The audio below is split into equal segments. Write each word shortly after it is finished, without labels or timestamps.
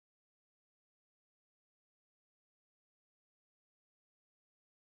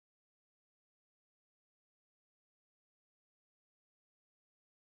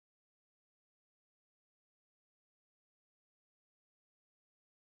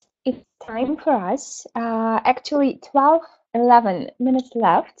it's time for us. Actually, 12, 11 minutes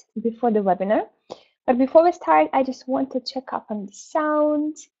left before the webinar. But before we start, I just want to check up on the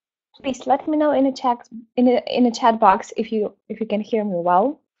sound. Please let me know in the chat in the chat box if you can hear me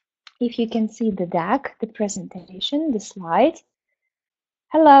well, if you can see the deck, the presentation, the slides.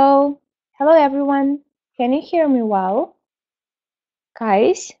 Hello, hello everyone. Can you hear me well,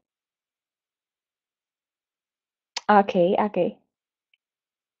 guys? Okay, okay.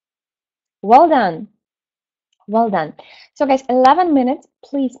 Well done. Well done. So guys, 11 minutes.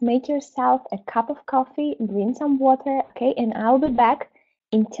 Please make yourself a cup of coffee, bring some water, okay? And I'll be back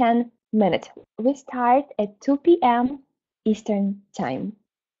in 10 minutes. We start at 2 p.m. Eastern Time.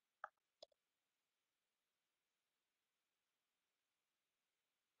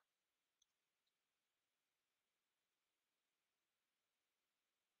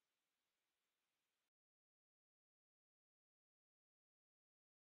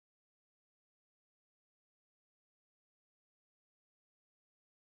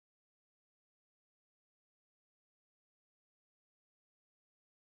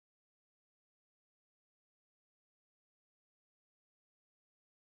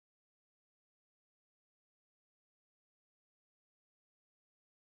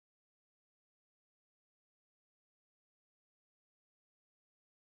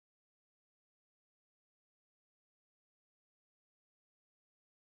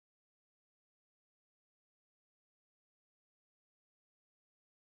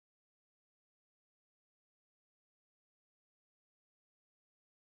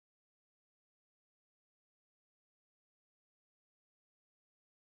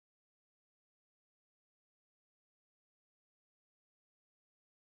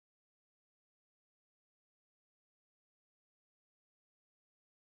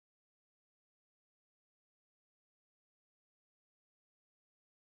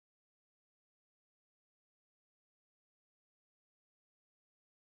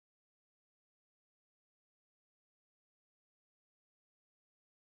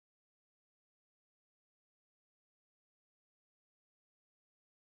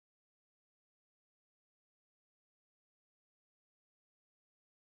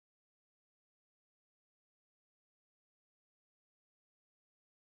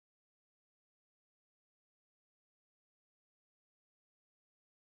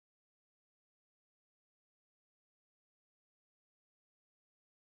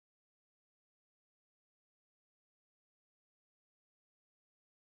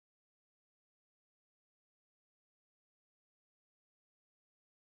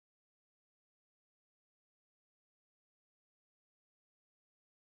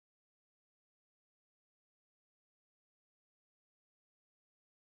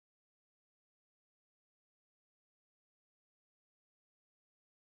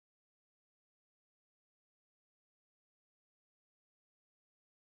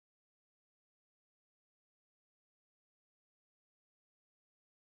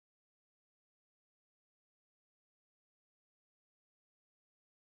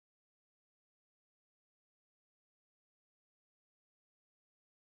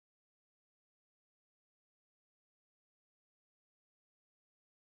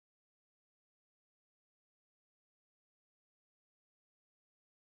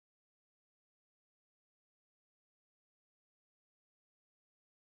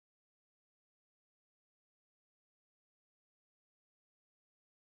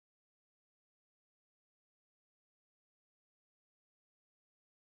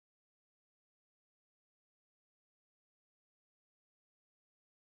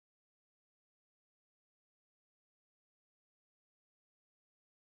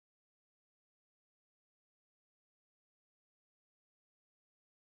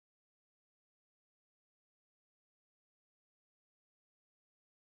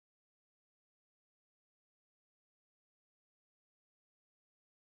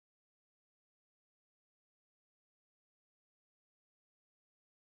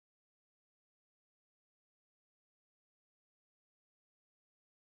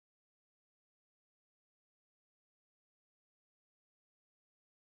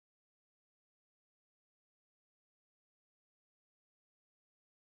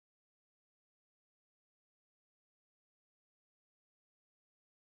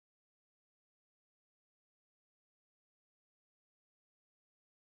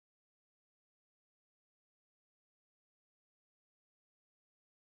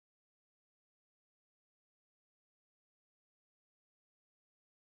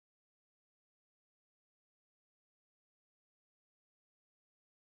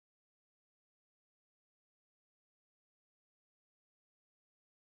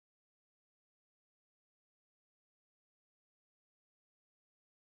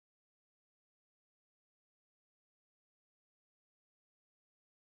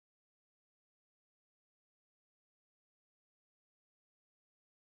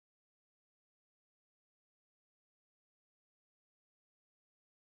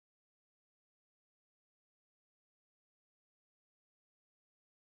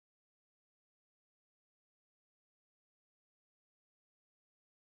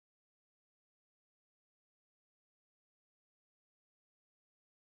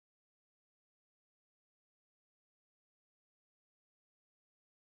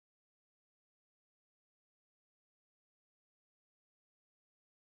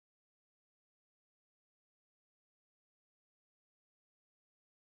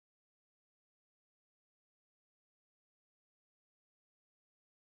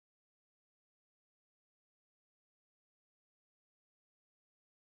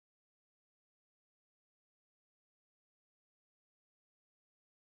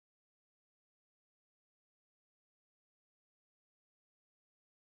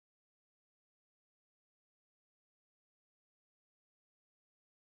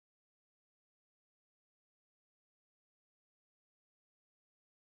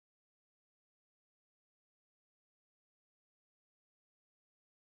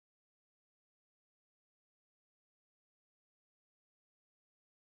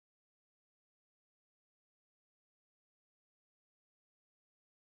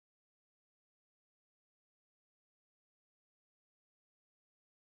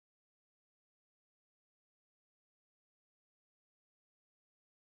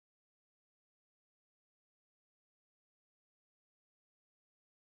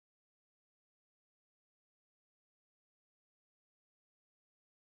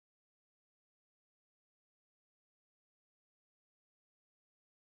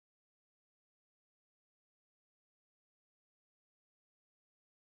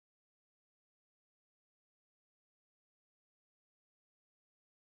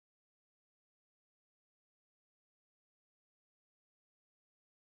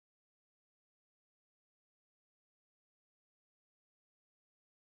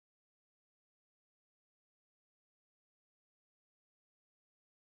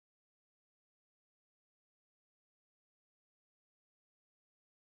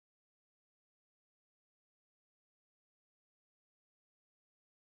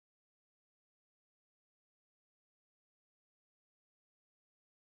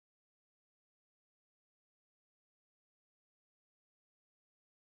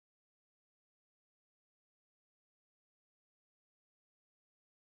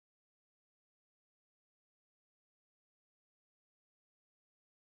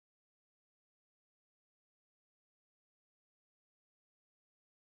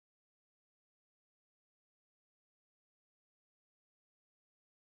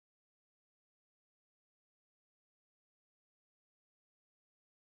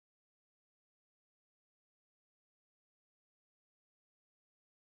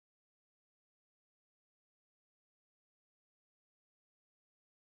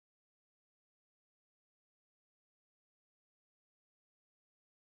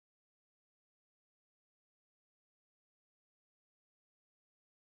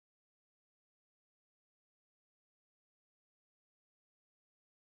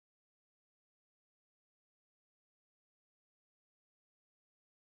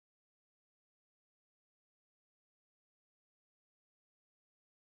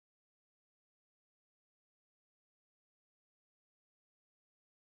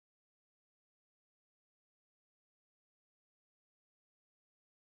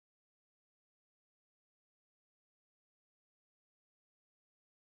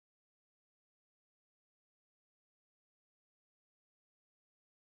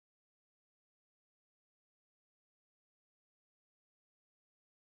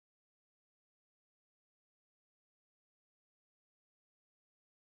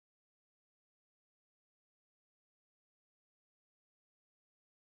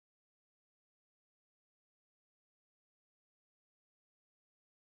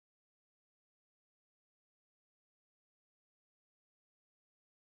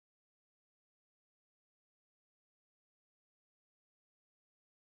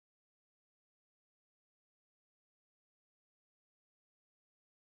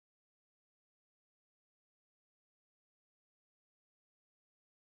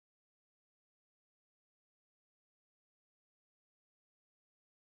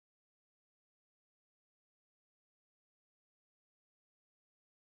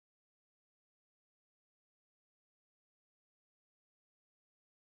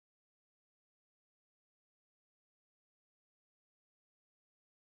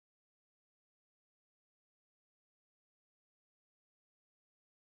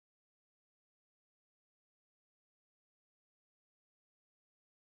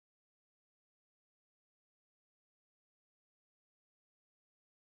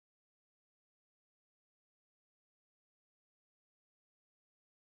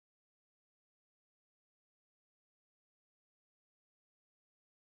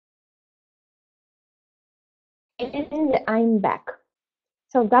 And I'm back.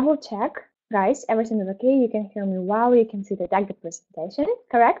 So double check, guys, everything is okay. You can hear me well. You can see the deck, the presentation,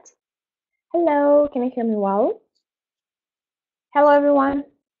 correct? Hello, can you hear me well? Hello, everyone.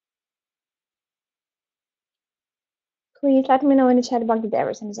 Please let me know in the chat box that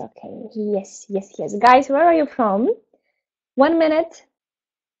everything is okay. Yes, yes, yes. Guys, where are you from? 1 minute,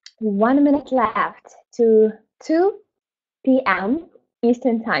 1 minute left to 2 p.m.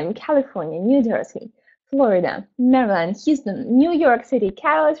 Eastern Time, California, New Jersey, Florida, Maryland, Houston, New York City.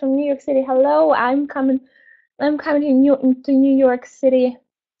 Carol is from New York City. Hello, I'm coming to New York City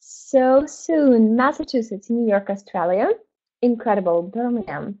so soon. Massachusetts, New York, Australia. Incredible.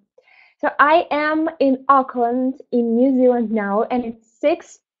 Birmingham. So I am in Auckland in New Zealand now, and it's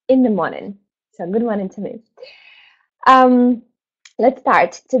 6 in the morning. So good morning to me. Let's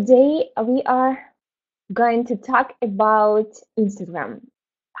start. Today we are going to talk about Instagram,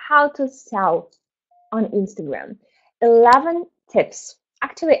 how to sell on Instagram. 11 tips.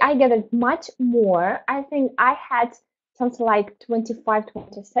 Actually, I gathered much more. I think I had something like 25,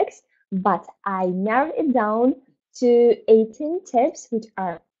 26, but I narrowed it down to 18 tips, which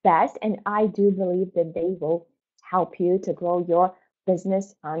are best, and I do believe that they will help you to grow your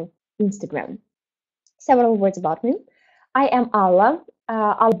business on Instagram. Several words about me. I am Alla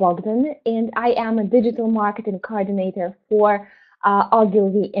Bogdan, and I am a digital marketing coordinator for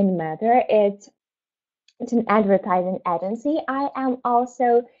Ogilvy and Mather. It's an advertising agency. I am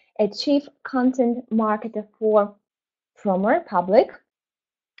also a chief content marketer for Promo Republic,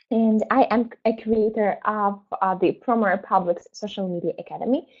 and I am a creator of the Promo Republic's Social Media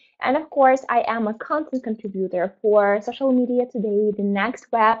Academy. And of course, I am a content contributor for Social Media Today, The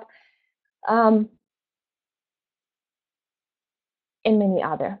Next Web, and many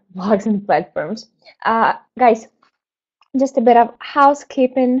other blogs and platforms. Guys, just a bit of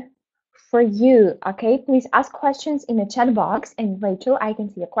housekeeping for you, okay? Please ask questions in the chat box, and Rachel, I can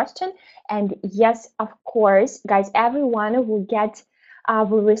see a question. And yes, of course, guys, everyone will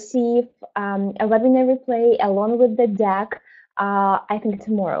receive a webinar replay along with the deck, I think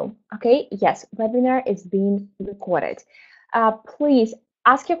tomorrow, okay? Yes, webinar is being recorded. Please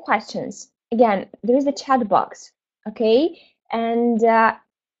ask your questions. Again, there is a chat box, okay? And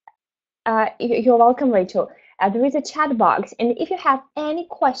you're welcome, Rachel. There is a chat box, and if you have any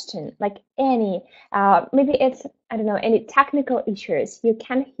question, like any, maybe it's, I don't know, any technical issues, you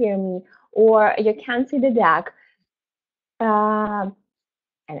can't hear me or you can't see the deck,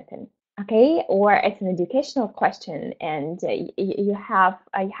 anything, okay? Or it's an educational question, and you have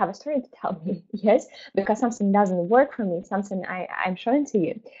a story to tell me, yes, because something doesn't work for me, something I'm showing to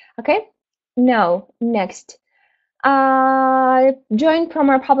you, okay? Now, next. Join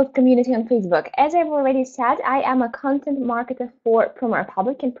Promo Republic community on Facebook. As I've already said, I am a content marketer for Promo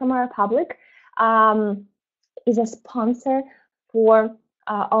Republic, and Promo Republic is a sponsor for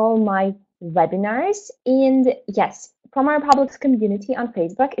all my webinars. And yes, Promo Republic's community on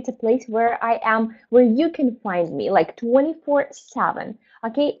Facebook, it's a place where where you can find me like 24/7.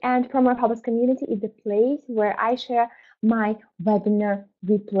 Okay, and Promo Republic's community is the place where I share my webinar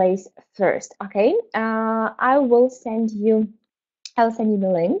replays first. Okay, I'll send you the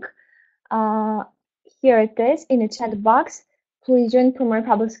link. Here it is in the chat box. Please join Promo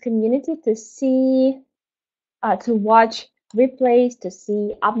Republic's community to see, to watch replays, to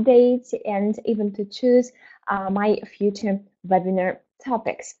see updates, and even to choose my future webinar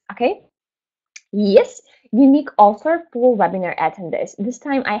topics. Okay. Yes, unique offer for webinar attendees. This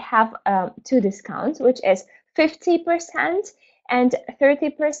time I have two discounts, which is 50% and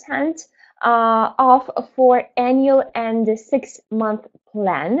 30% off for annual and 6-month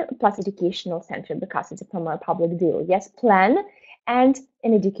plan plus educational center, because it's a Promo Republic deal. Yes, plan and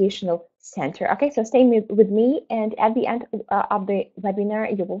an educational center. Okay, so stay with me, and at the end of the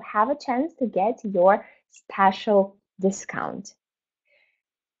webinar, you will have a chance to get your special discount.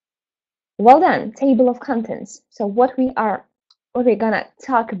 Well done, table of contents. So what we're gonna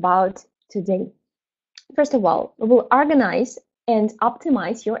talk about today. First of all, we will organize and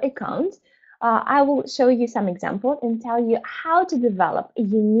optimize your account. I will show you some examples and tell you how to develop a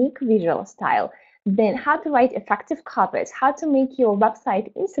unique visual style, then how to write effective copies, how to make your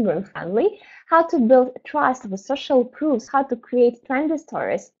website Instagram friendly, how to build trust with social proofs, how to create trendy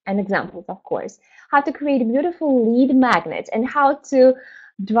stories and examples, of course, how to create beautiful lead magnets, and how to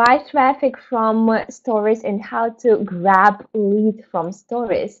drive traffic from stories, and how to grab lead from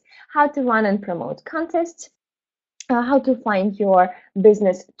stories, how to run and promote contests, how to find your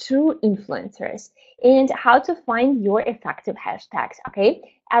business true influencers, and how to find your effective hashtags. Okay,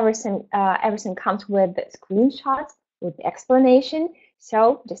 everything comes with screenshots, with explanation.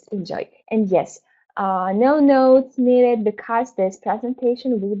 So just enjoy. And yes, No notes needed because this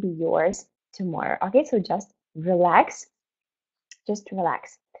presentation will be yours tomorrow. Okay, so just relax. Just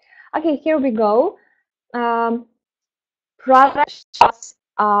relax. Okay, here we go. Product shots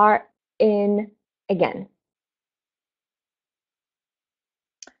are in again.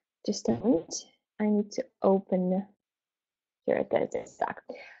 Just a moment. I need to open. Here it is. It's stuck.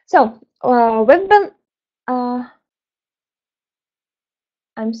 So we've been.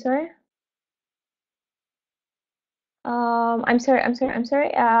 I'm sorry. I'm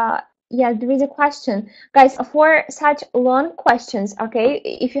sorry. Yeah, there is a question. Guys, for such long questions, okay,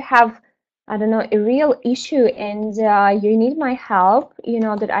 if you have, I don't know, a real issue and you need my help, you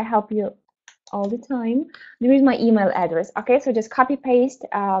know that I help you all the time. There is my email address, okay? So just copy paste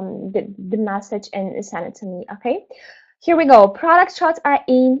the message and send it to me, okay? Here we go. Product shots are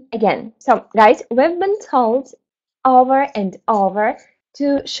in again. So guys, we've been told over and over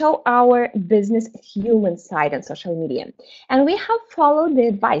to show our business human side on social media. And we have followed the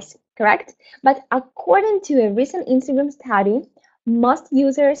advice, correct? But according to a recent Instagram study, most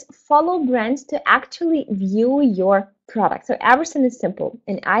users follow brands to actually view your product. So everything is simple.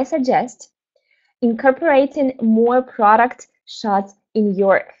 And I suggest incorporating more product shots in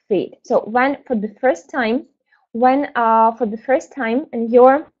your feed. So when for the first time in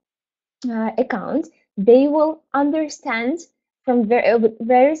your account, they will understand from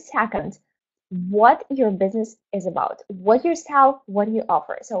very second what your business is about, what you sell, what you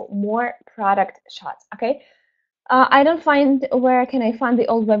offer. So more product shots, okay? I don't find where can I find the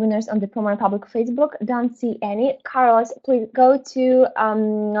old webinars on the Promo Republic Facebook. Don't see any. Carlos, please go to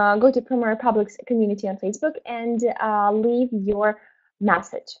Promo Republic's community on Facebook and leave your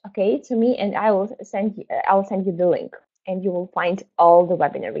message, okay, to me, and I will send you the link, and you will find all the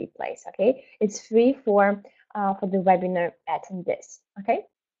webinar replays. Okay, it's free for the webinar attendees. Okay,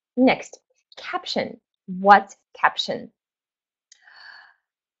 next caption. What caption?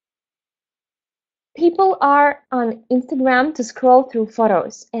 People are on Instagram to scroll through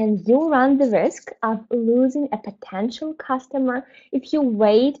photos, and you run the risk of losing a potential customer if you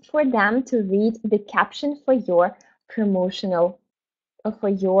wait for them to read the caption for your promotional for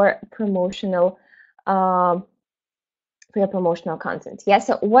your promotional um, content. Yes.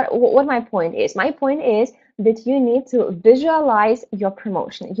 So what my point is? My point is that you need to visualize your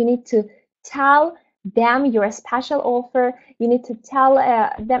promotion. You need to tell them your special offer. You need to tell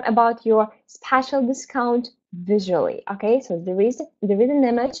them about your special discount visually. Okay. So there is an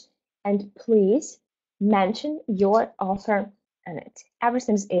image, and please mention your offer in it.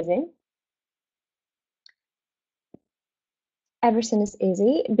 Everything is easy. Everything is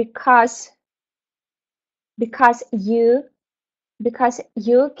easy because you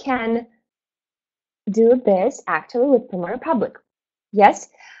can do this actually with Promo Republic. Yes,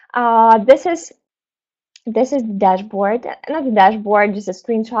 this is the dashboard, not the dashboard, just a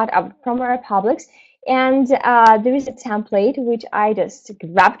screenshot of Promo Republics, and there is a template which I just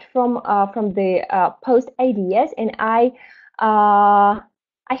grabbed from the post ideas, and I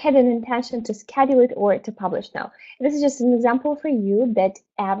had an intention to schedule it or to publish now. This is just an example for you that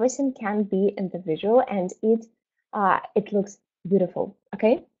everything can be in the visual and it looks beautiful.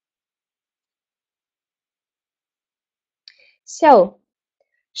 Okay. So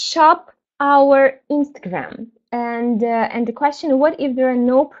shop our Instagram. And the question, what if there are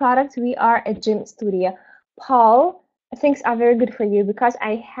no products? We are a gym studio. Paul, things are very good for you because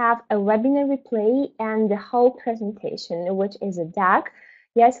I have a webinar replay and the whole presentation, which is a deck.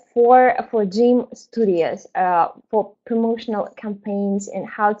 Yes, for gym studios, for promotional campaigns and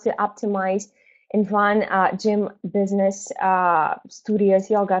how to optimize and run gym business studios,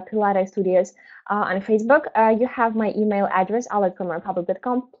 yoga, Pilates studios on Facebook. You have my email address,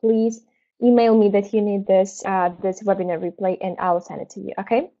 alex@promorepublic.com. Please email me that you need this this webinar replay, and I'll send it to you.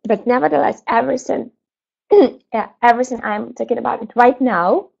 Okay. But nevertheless, everything, yeah, everything I'm talking about it right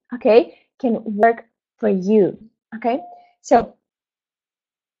now, okay, can work for you. Okay. So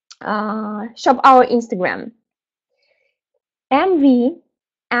shop our Instagram. MT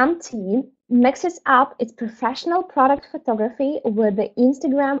mixes up its professional product photography with the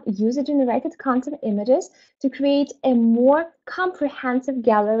Instagram user-generated content images to create a more comprehensive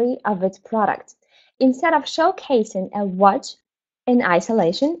gallery of its products. Instead of showcasing a watch in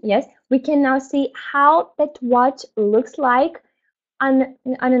isolation, yes, we can now see how that watch looks like on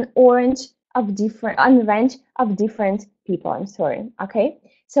an orange of different on a range of different people. I'm sorry. Okay.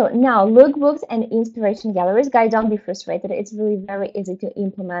 So now lookbooks and inspiration galleries, guys, don't be frustrated. It's really very easy to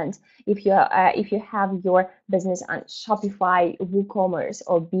implement if you have your business on Shopify, WooCommerce,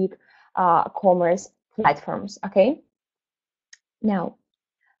 or big commerce platforms. Okay. Now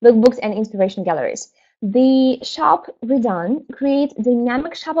lookbooks, and inspiration galleries. The Shop Redone creates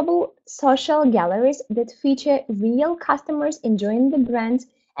dynamic shoppable social galleries that feature real customers enjoying the brand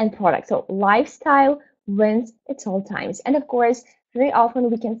and product. So lifestyle wins at all times. And of course, very often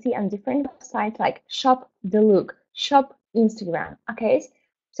we can see on different websites like Shop the Look, Shop Instagram. Okay,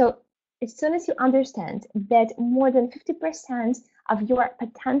 so as soon as you understand that more than 50% of your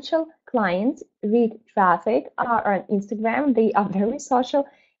potential clients read traffic are on Instagram, they are very social,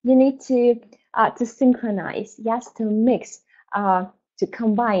 you need to synchronize, yes, to mix, to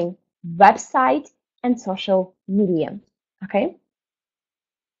combine website and social media. Okay,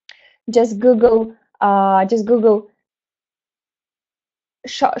 just Google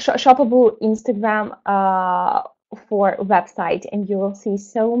shoppable Instagram for website, and you will see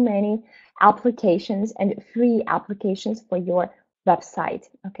so many applications and free applications for your website.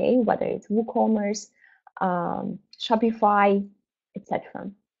 Okay, whether it's WooCommerce, Shopify, etc.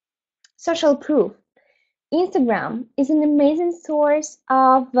 Social proof. Instagram is an amazing source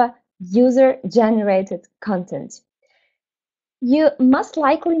of user-generated content. You must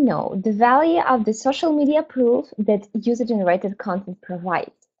likely know the value of the social media proof that user-generated content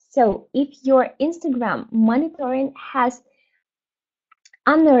provides. So if your Instagram monitoring has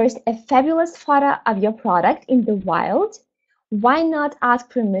unearthed a fabulous photo of your product in the wild, why not ask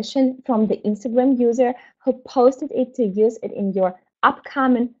permission from the Instagram user who posted it to use it in your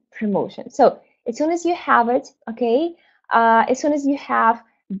upcoming promotion? So as soon as you have it, okay, as soon as you have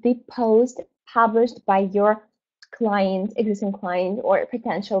the post published by your client, existing client, or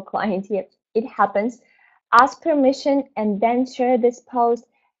potential client, here it happens, ask permission and then share this post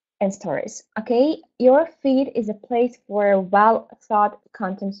and stories. Okay, your feed is a place for a well thought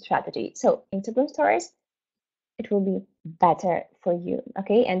content strategy. So Instagram stories, it will be better for you,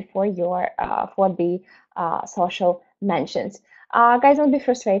 okay, and for your for the social mentions. Guys, don't be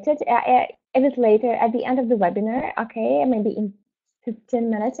frustrated. A bit later at the end of the webinar, okay, maybe in 15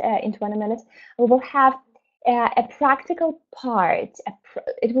 minutes, in 20 minutes, we will have a practical part.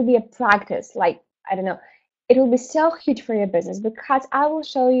 It will be a practice, like, I don't know, it will be so huge for your business because I will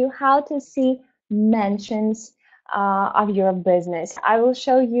show you how to see mentions of your business. I will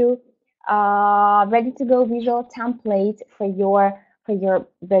show you ready to go visual template for your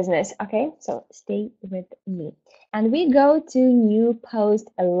business. Okay, so stay with me, and we go to new post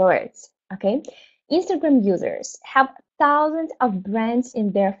alerts. Okay, Instagram users have thousands of brands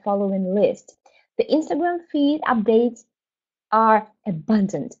in their following list. The Instagram feed updates are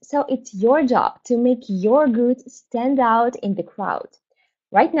abundant, so it's your job to make your goods stand out in the crowd.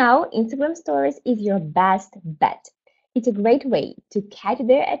 Right now, Instagram Stories is your best bet. It's a great way to catch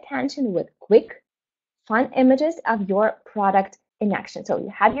their attention with quick, fun images of your product in action. So you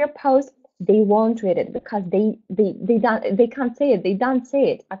have your post, they won't read it because they can't say it, they don't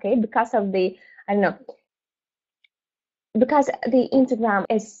say it, okay? Because of the, I don't know, because the Instagram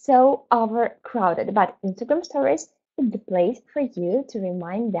is so overcrowded. But Instagram Stories is the place for you to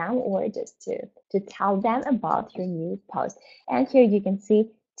remind them or just to tell them about your new post. And here you can see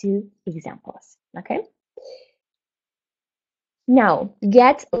two examples. Okay. Now,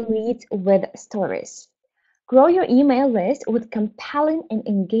 get leads with stories. Grow your email list with compelling and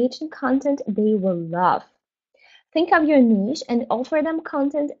engaging content they will love. Think of your niche and offer them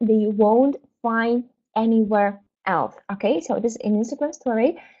content they won't find anywhere else. Okay, so this is an Instagram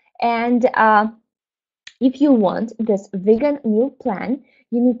story. And if you want this vegan meal plan,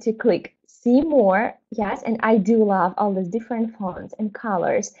 you need to click see more. Yes, and I do love all these different fonts and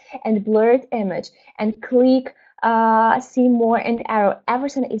colors and blurred image, and click see more and arrow.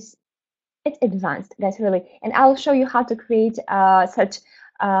 Everything is it's advanced, guys, really. And I'll show you how to create such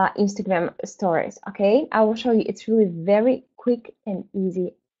Instagram stories. Okay, I will show you. It's really very quick and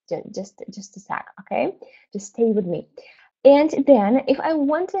easy. Just a sec. Okay, just stay with me. And then if I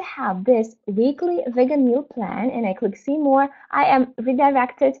want to have this weekly vegan meal plan and I click see more, I am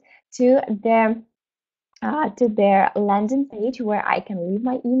redirected to their landing page where I can leave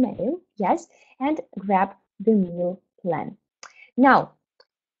my email, yes, and grab the meal plan. Now,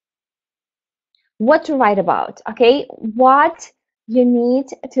 what to write about, okay? What you need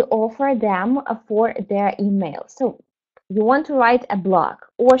to offer them for their email. So you want to write a blog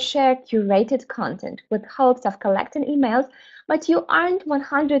or share curated content with hopes of collecting emails, but you aren't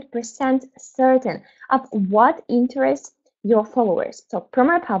 100% certain of what interests your followers. So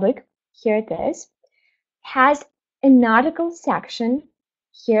PromoRepublic, here it is, has an article section.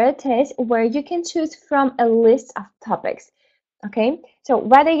 Here it is, where you can choose from a list of topics. Okay, so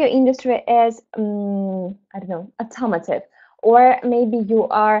whether your industry is, I don't know, automotive, or maybe you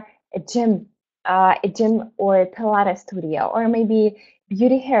are a gym or a Pilates studio, or maybe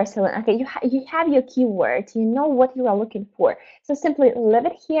beauty hair salon. Okay, you have your keywords, you know what you are looking for. So simply leave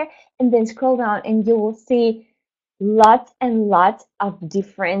it here and then scroll down and you will see lots and lots of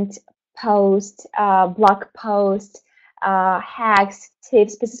different posts, blog posts, hacks,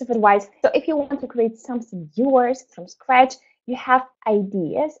 tips, specific advice. So if you want to create something yours from scratch, you have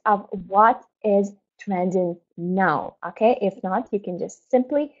ideas of what is trending now. Okay, if not, you can just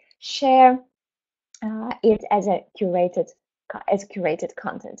simply share it as a curated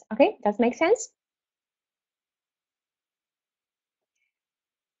content. Okay, does make sense?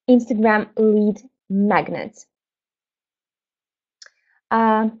 Instagram lead magnets.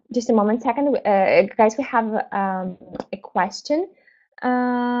 Just a moment, second, guys. We have a question.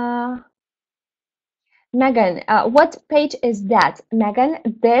 Megan, what page is that? Megan,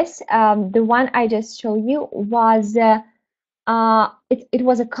 this the one I just showed you was it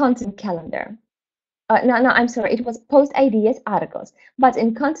was a content calendar. No, I'm sorry. It was post ideas articles. But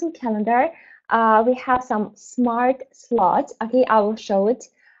in content calendar, we have some smart slots. Okay, I will show it.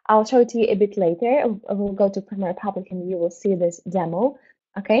 I'll show it to you a bit later. We'll go to Premier Public and you will see this demo.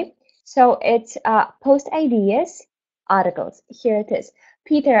 Okay, so it's post ideas articles. Here it is.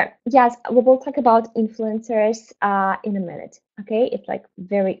 Peter, yes, we will talk about influencers in a minute. Okay, it's like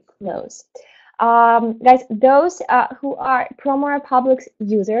very close. Guys, those who are Premier Public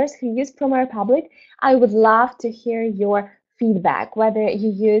users who use Premier Public, I would love to hear your feedback, whether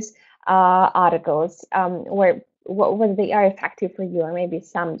you use articles or whether they are effective for you, or maybe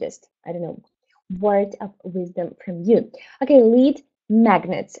some just, I don't know, word of wisdom from you. Okay, lead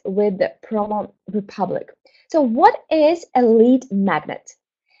magnets with the Promo Republic. So what is a lead magnet?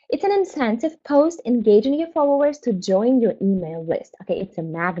 It's an incentive post engaging your followers to join your email list. Okay, it's a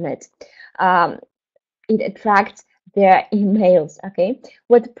magnet. Um, it attracts their emails. Okay,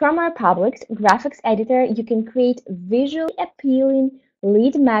 with Premier Public's graphics editor, you can create visually appealing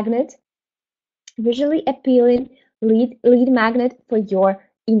lead magnet for your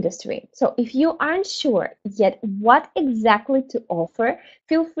industry. So if you aren't sure yet what exactly to offer,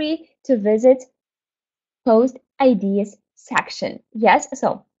 feel free to visit post ideas section. Yes,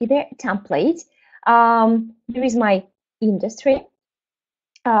 so either template. There is my industry,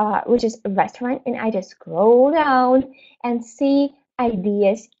 which is a restaurant, and I just scroll down and see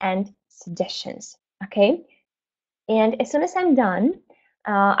ideas and suggestions. Okay, and as soon as I'm done,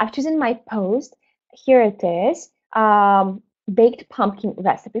 I've chosen my post. Here it is. Baked pumpkin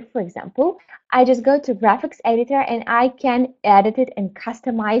recipe, for example. I just go to graphics editor and I can edit it and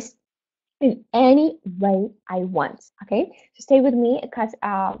customize in any way I want. Okay, so stay with me because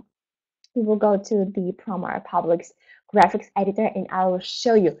we will go to the Premier Public's graphics editor and I will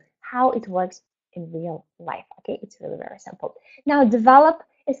show you how it works in real life. Okay, it's really very simple. Now develop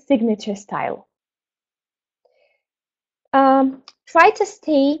a signature style. Try to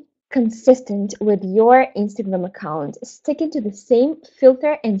stay consistent with your Instagram account, sticking to the same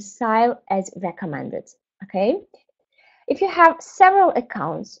filter and style as recommended. Okay, if you have several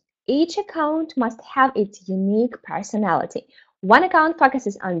accounts, each account must have its unique personality. One account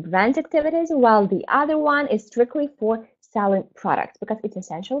focuses on brand activities, while the other one is strictly for selling products, because it's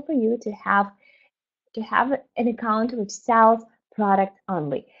essential for you to have an account which sells product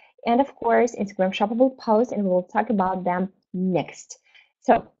only. And of course, Instagram shoppable posts, and we'll talk about them next.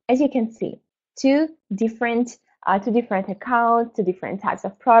 So as you can see, two different accounts, two different types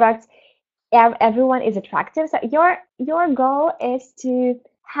of products. Everyone is attractive. So your goal is to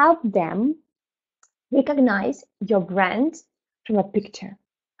help them recognize your brand from a picture.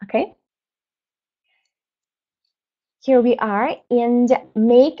 Okay. Here we are, and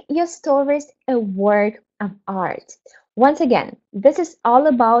make your stories a work of art. Once again, this is all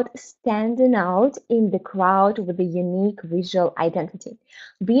about standing out in the crowd with a unique visual identity.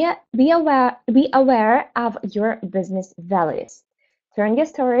 Be aware of your business values. Turn your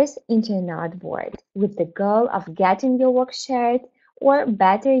stories into an artboard with the goal of getting your work shared, or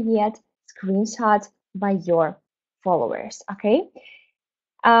better yet, screenshot by your followers. Okay.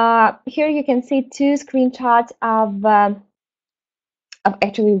 Here you can see two screenshots of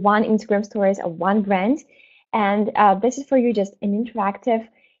actually one Instagram stories of one brand, and this is for you just an interactive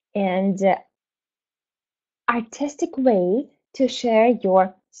and artistic way to share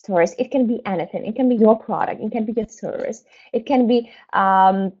your stories. It can be anything. It can be your product. It can be your service. It can be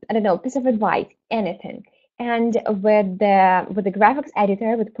I don't know, piece of advice, anything. And with the graphics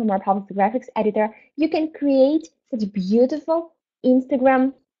editor, with Premier Public graphics editor, you can create such beautiful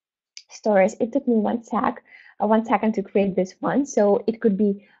Instagram stories. It took me 1 second to create this one, so it could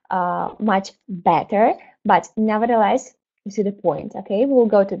be much better, but nevertheless, you see the point. Okay, we'll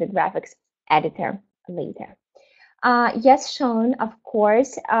go to the graphics editor later. Yes, Sean, of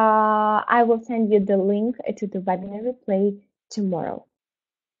course. I will send you the link to the webinar replay tomorrow.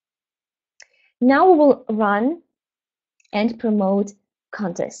 Now we will run and promote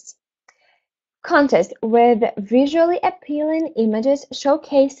contests. Contests with visually appealing images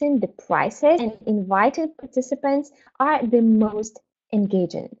showcasing the prices and inviting participants are the most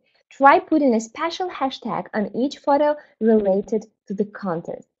engaging. Try putting a special hashtag on each photo related to the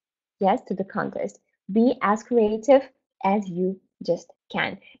contest. Yes, to the contest. Be as creative as you just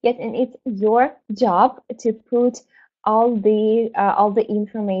can. Yes, and it's your job to put all the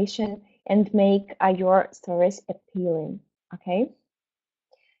information and make your stories appealing. Okay.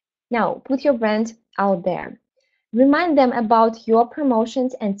 Now, put your brand out there. Remind them about your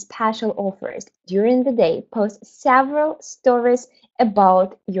promotions and special offers. During the day, post several stories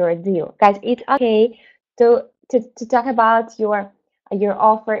about your deal. Guys, it's okay to talk about your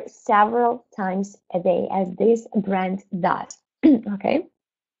offer several times a day as this brand does. Okay,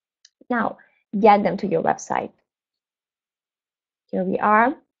 now get them to your website. Here we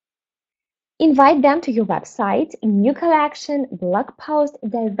are. Invite them to your website, new collection, blog post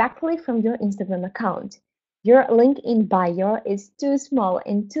directly from your Instagram account. Your link in bio is too small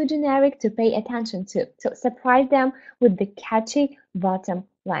and too generic to pay attention to. So surprise them with the catchy bottom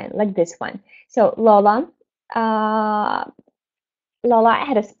line, like this one. So uh, Lola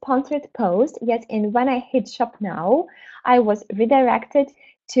had a sponsored post, yes, and when I hit shop now, I was redirected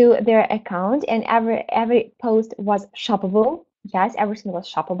to their account and every post was shoppable. Yes, everything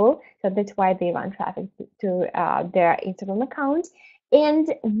was shoppable. So that's why they run traffic to their Instagram account.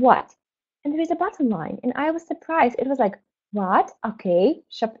 And what? And there is a bottom line. And I was surprised. It was like, what? Okay,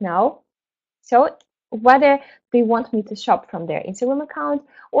 shop now. So whether they want me to shop from their Instagram account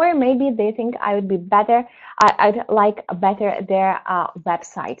or maybe they think I would be better, I'd like better their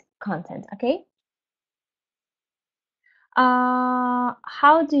website content. Okay.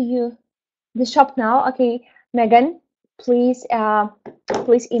 How do you the shop now? Okay, Megan, please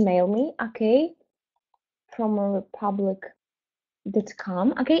please email me. Okay, from republic.com.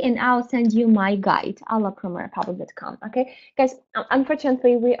 Okay, and I'll send you my guide, allapromorepublic.com. Okay, guys,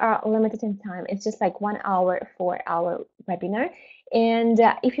 unfortunately, we are limited in time. It's just like 1 hour for our webinar. And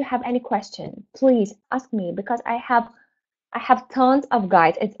if you have any question, please ask me because I have tons of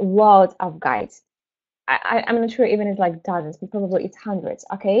guides. It's loads of guides. I'm not sure even it's like dozens, but probably it's hundreds.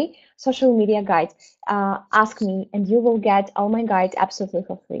 Okay, social media guides. Ask me, and you will get all my guides absolutely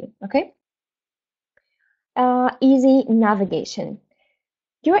for free. Okay, easy navigation.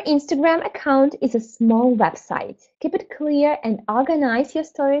 Your Instagram account is a small website. Keep it clear and organize your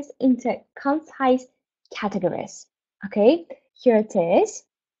stories into concise categories. Okay, here it is.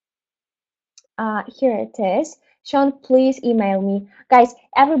 Here it is. Sean, please email me. Guys,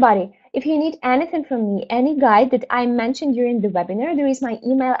 everybody, if you need anything from me, any guide that I mentioned during the webinar, there is my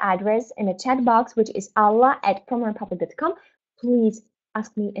email address in the chat box, which is alla@promorepublic.com. Please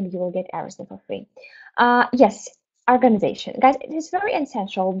ask me and you will get everything for free. Yes, organization. Guys, it is very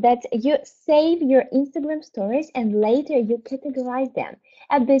essential that you save your Instagram stories and later you categorize them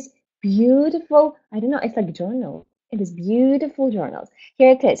at this beautiful, I don't know, it's like journal. It is beautiful journals.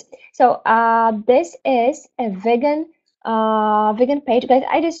 Here it is. So this is a vegan page, guys.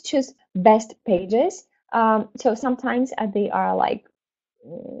 I just choose best pages. So sometimes they are like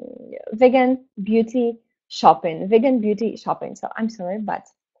vegan beauty shopping. So I'm sorry,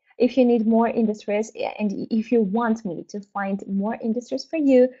 but if you need more industries and if you want me to find more industries for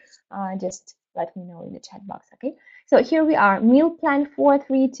you, just let me know in the chat box. Okay. So here we are, meal plan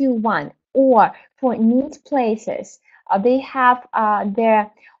 4321, or for neat places. They have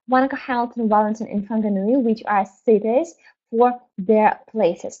their Wanaka, Hamilton, Wellington, and Whanganui, which are cities for their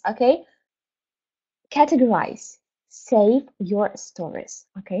places. Okay. Categorize, save your stories.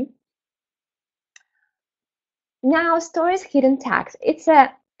 Okay. Now, stories hidden tags. It's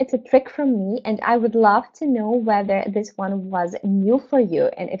a trick from me, and I would love to know whether this one was new for you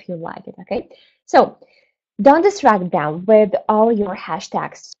and if you like it. Okay. So don't distract them with all your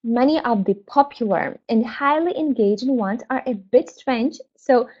hashtags. Many of the popular and highly engaging ones are a bit strange,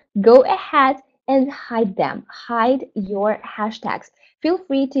 so go ahead and hide them. Hide your hashtags. Feel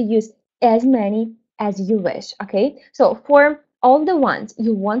free to use as many as you wish, okay? So for all the ones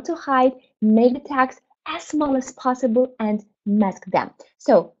you want to hide, make the tags as small as possible and mask them.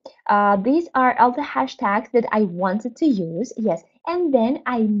 So these are all the hashtags that I wanted to use, yes, and then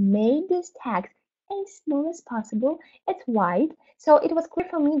I made these tags as small as possible. It's wide, so it was clear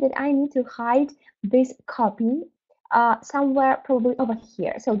for me that I need to hide this copy somewhere probably over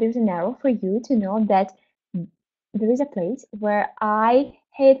here. So there's an arrow for you to know that there is a place where I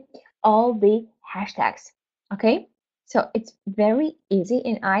hid all the hashtags. Okay, so it's very easy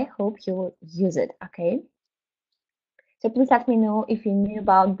and I hope you will use it. Okay, so please let me know if you knew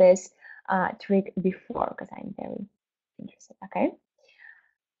about this trick before because I'm very interested. Okay,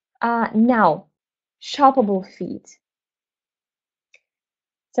 now shoppable feed.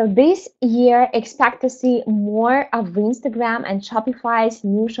 So this year, expect to see more of Instagram and Shopify's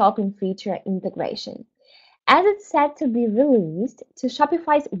new shopping feature integration, as it's set to be released to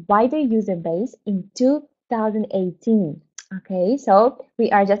Shopify's wider user base in 2018. Okay, so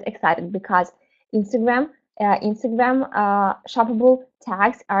we are just excited because Instagram shoppable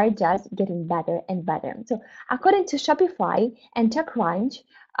tags are just getting better and better. So according to Shopify and TechCrunch,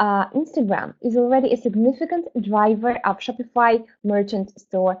 Instagram is already a significant driver of Shopify merchant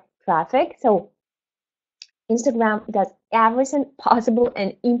store traffic. So Instagram does everything possible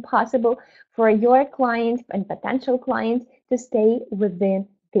and impossible for your clients and potential clients to stay within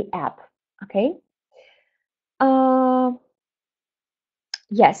the app. Okay. Uh,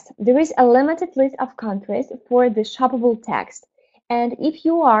 yes, there is a limited list of countries for the shoppable text. And if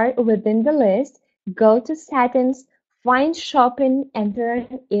you are within the list, go to settings, find shopping, and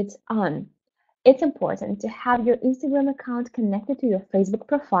turn it on. It's important to have your Instagram account connected to your Facebook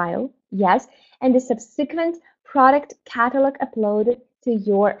profile, yes, and the subsequent product catalog uploaded to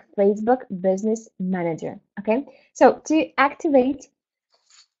your Facebook Business Manager. Okay, so to activate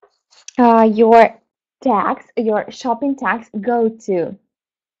your tags, your shopping tags, go to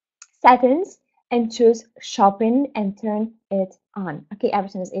settings and choose shopping and turn it on. Okay,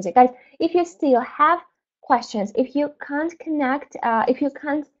 everything is easy, guys. If you still have questions, if you can't connect, if you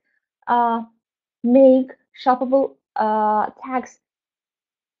can't uh, make shoppable tags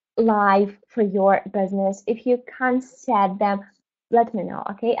live for your business. If you can't set them, let me know.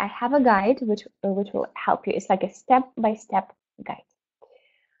 Okay, I have a guide which will help you. It's like a step-by-step guide.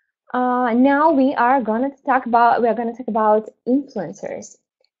 Now we're gonna talk about influencers.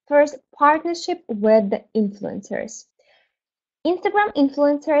 First, partnership with the influencers. Instagram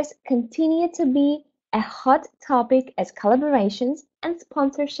influencers continue to be a hot topic as collaborations and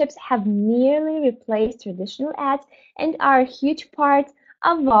sponsorships have nearly replaced traditional ads and are a huge part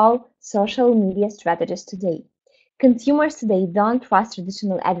of all social media strategies today. Consumers today don't trust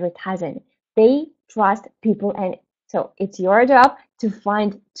traditional advertising, they trust people, and so it's your job to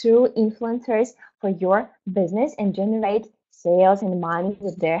find true influencers for your business and generate sales and money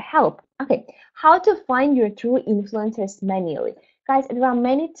with their help. Okay, how to find your true influencers manually. Guys, there are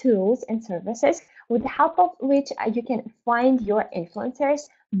many tools and services with the help of which you can find your influencers,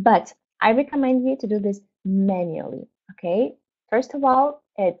 but I recommend you to do this manually. Okay, first of all,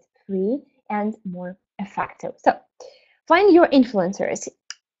 it's free and more effective. So, find your influencers.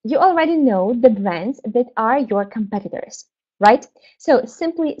 You already know the brands that are your competitors, right? So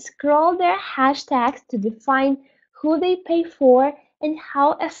simply scroll their hashtags to define who they pay for and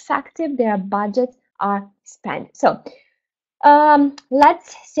how effective their budgets are spent. So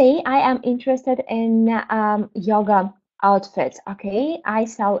let's say I am interested in yoga outfits. Okay, I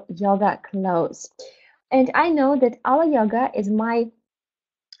sell yoga clothes, and I know that Ala Yoga is my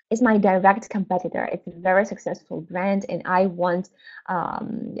direct competitor. It's a very successful brand, and I want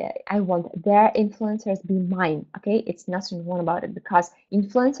their influencers be mine. Okay, it's nothing wrong about it because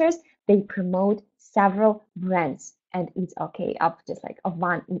influencers they promote several brands, and it's okay of just like of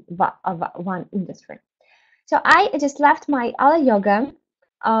one industry. So I just left my Ala Yoga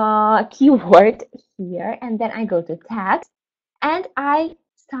keyword here, and then I go to tags, and I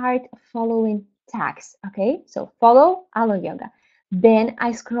start following tags. Okay, so follow Ala Yoga. Then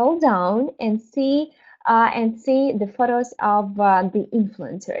I scroll down and see the photos of the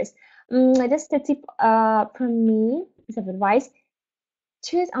influencers. Just a tip from me, piece of advice: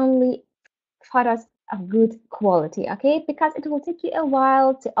 choose only photos of good quality, okay? Because it will take you a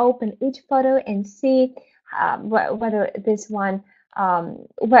while to open each photo and see whether this one,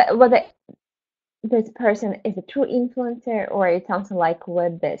 whether this person is a true influencer or it's something like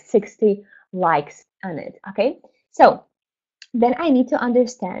with the 60 likes on it, okay? So then I need to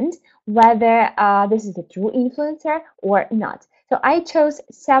understand whether this is a true influencer or not. So I chose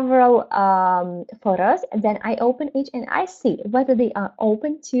several photos, and then I open each and I see whether they are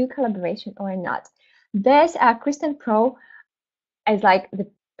open to collaboration or not. This Kristen Pro is like the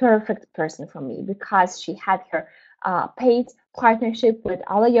perfect person for me because she had her paid partnership with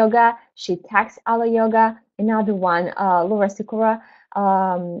Ala Yoga. She tags Ala Yoga. Another one, Laura Sakura,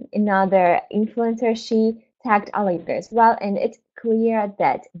 another influencer, she tagged Ala Yoga as well. And it's clear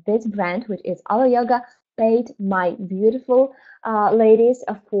that this brand, which is Ala Yoga, paid my beautiful ladies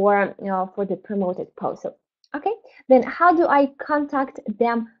for for the promoted post. So Okay, then how do I contact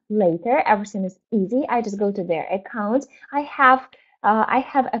them later? Everything is easy. I just go to their account. I have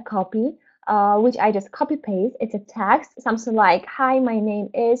a copy which I just copy paste. It's a text, something like, "Hi, my name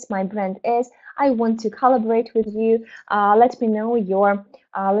is, my brand is. I want to collaborate with you. Let me know your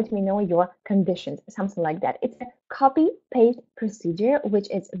conditions." Something like that. It's a copy paste procedure which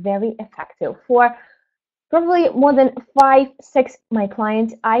is very effective for probably more than 5, 6 my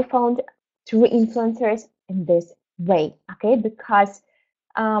clients. I found true influencers in this way, okay? Because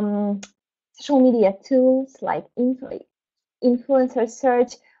um, social media tools like influencer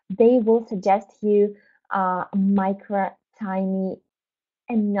search, they will suggest you micro, tiny,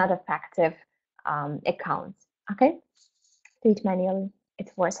 and not effective accounts, okay? Do it manually.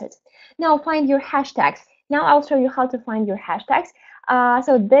 It's worth it. Now find your hashtags. Now I'll show you how to find your hashtags.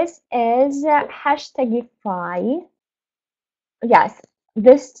 So this is Hashtagify. Yes,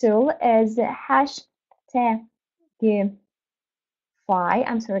 this tool is Hashtagify.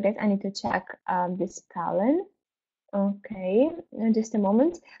 I'm sorry, guys. I need to check the spelling. Okay, just a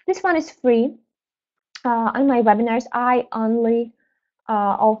moment. This one is free. On my webinars, I only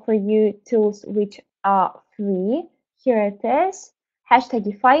offer you tools which are free. Here it is,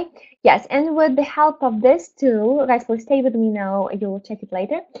 Hashtagify. Yes, and with the help of this tool, guys, will stay with me now. You will check it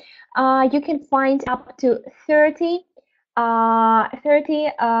later. You can find up to 30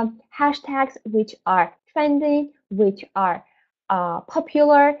 hashtags which are trending, which are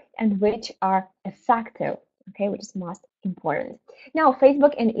popular, and which are effective. Okay, which is most important. Now,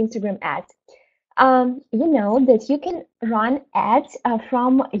 Facebook and Instagram ads. You know that you can run ads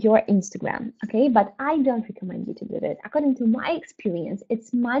from your Instagram, okay? But I don't recommend you to do this. According to my experience,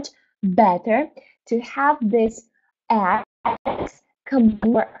 it's much better to have this ads come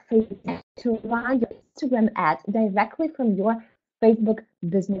on your Facebook, to run your Instagram ads directly from your Facebook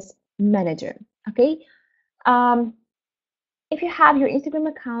Business Manager, okay? Um, if you have your Instagram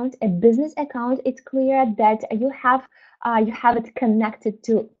account, a business account, it's clear that you have it connected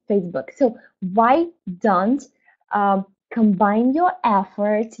to Facebook. So why don't combine your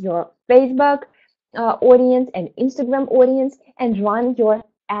efforts, your Facebook audience and Instagram audience, and run your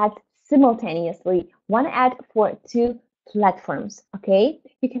ad simultaneously? One ad for two platforms. Okay,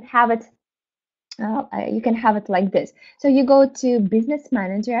 you can have it like this. So you go to Business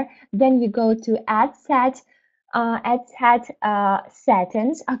Manager, then you go to ad set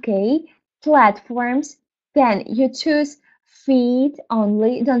settings, okay, platforms, then you choose feed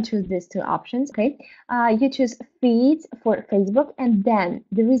only. Don't choose these two options, okay. You choose feeds for Facebook, and then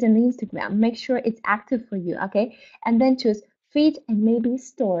there is an Instagram. Make sure it's active for you, okay, and then choose feed and maybe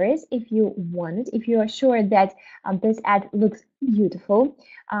stories if you want it, if you are sure that this ad looks beautiful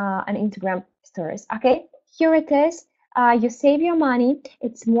on Instagram stories. Okay, here it is. You save your money.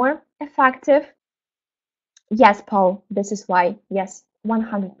 It's more effective. Yes, Paul, this is why. Yes,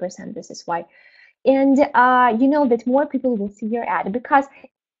 100%. This is why. And you know that more people will see your ad because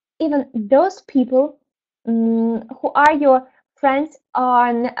even those people who are your friends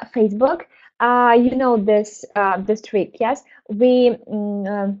on Facebook, you know this trick. Yes, we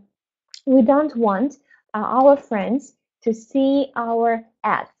don't want our friends to see our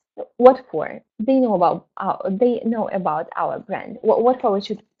ads. What for? They know about our brand. What for we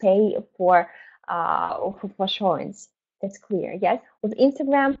should pay for showings. That's clear. Yes. With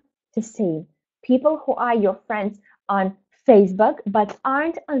Instagram, the same. People who are your friends on Facebook but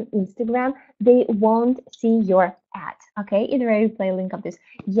aren't on Instagram, they won't see your ad. Okay. Either I will play a link of this.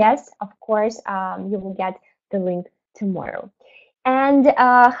 Yes, of course. You will get the link tomorrow. And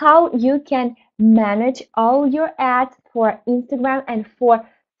how you can manage all your ads for Instagram and for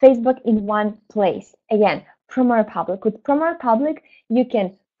Facebook in one place. Again, Promo Republic. With Promo Republic, you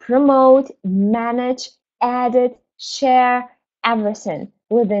can promote, manage, edit, share everything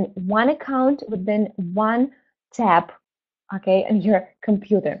within one account, within one tab, okay, on your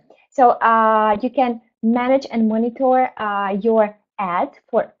computer. So you can manage and monitor your ads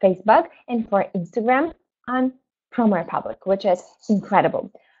for Facebook and for Instagram on Promo Republic, which is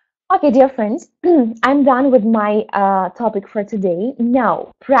incredible. Okay, dear friends, I'm done with my topic for today.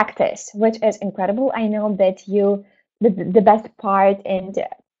 Now, practice, which is incredible. I know that the best part, and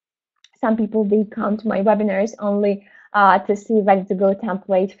some people, they come to my webinars only to see ready to go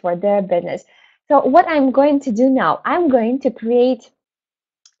template for their business. So what I'm going to do now, I'm going to create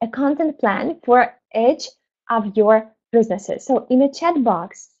a content plan for each of your businesses. So in the chat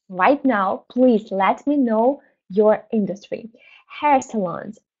box right now, please let me know your industry. Hair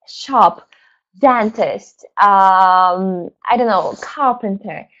salons, shop, dentist, I don't know,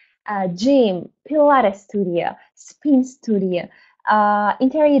 carpenter, gym, Pilates studio, spin studio,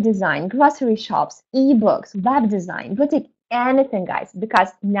 interior design, grocery shops, ebooks, web design, boutique, anything, guys, because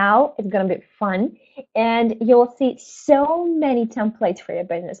now it's gonna be fun and you'll see so many templates for your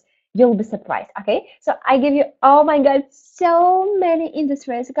business. You'll be surprised. Okay, so I give you, oh my God, so many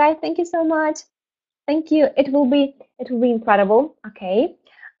industries, guys. Thank you so much. Thank you. It will be incredible. Okay.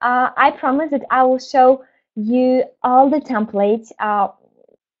 I promise that I will show you all the templates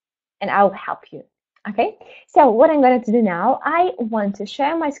and I will help you. Okay. So what I'm going to do now, I want to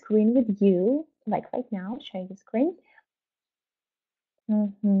share my screen with you, like right now, share the screen.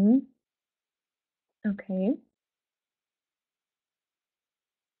 Okay.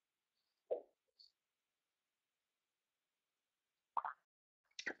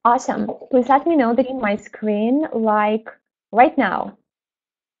 Awesome. Please let me know that in my screen, like right now.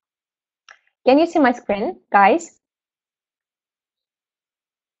 Can you see my screen, guys?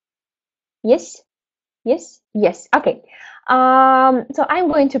 Yes. Yes, yes. Okay. So I'm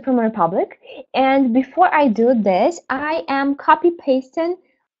going to Premier Republic, and before I do this, I am copy pasting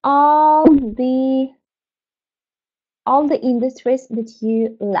all the all the industries that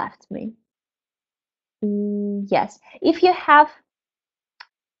you left me. Yes. If you have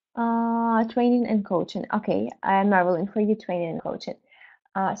training and coaching, okay, I'm Marilyn for you training and coaching.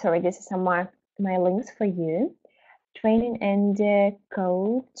 Sorry, this is some more my links for you. Training and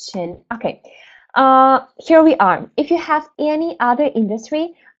coaching. Okay, here we are. If you have any other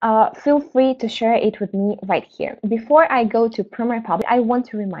industry, feel free to share it with me right here. Before I go to Premier Public, I want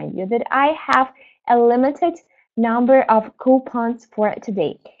to remind you that I have a limited number of coupons for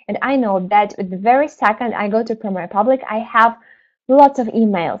today. And I know that the very second I go to Premier Public, I have lots of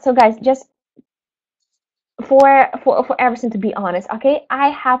emails. So guys, just for everything, to be honest, okay, I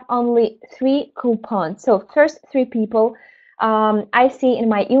have only 3 coupons. So first 3 people I see in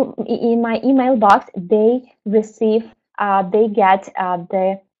my email box, they receive they get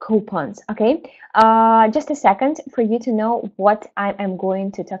the coupons. Okay, just a second for you to know what I am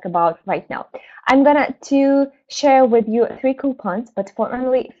going to talk about right now. I'm gonna to share with you 3 coupons, but for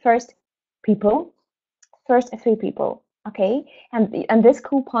only people first 3 people. Okay, and this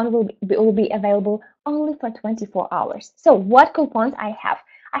coupon will be available only for 24 hours. So what coupons I have?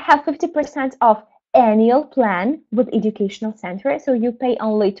 I have 50% off annual plan with educational center, so you pay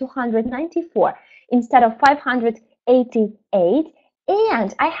only 294 instead of 588.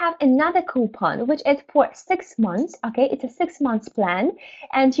 And I have another coupon which is for 6 months. Okay, it's a 6 months plan,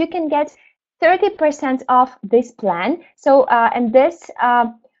 and you can get 30% off this plan. So and this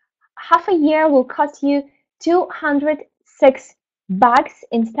half a year will cost you 206 bucks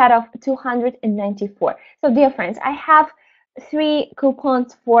instead of 294. So dear friends, I have 3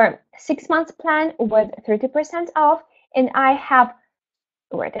 coupons for 6 months plan with 30% off, and I have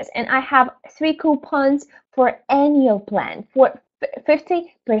where it is, and I have 3 coupons for annual plan for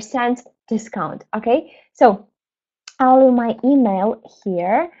 50% discount. Okay, so I'll leave my email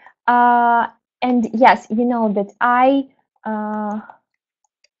here. And yes, you know that I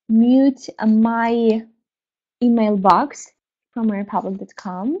mute my email box from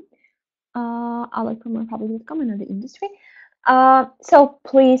republic.com. I like from republic.com, another industry. So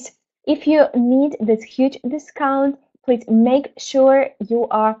please, if you need this huge discount, please make sure you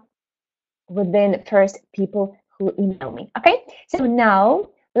are within the first people who email me. Okay, so now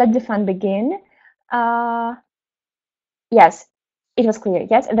let the fun begin. Yes, it was clear.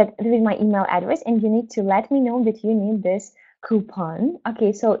 Yes, that this is my email address, and you need to let me know that you need this coupon.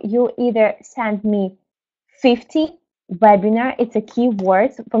 Okay, so you either send me 50 webinar. It's a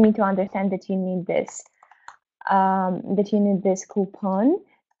keyword for me to understand that you need this coupon,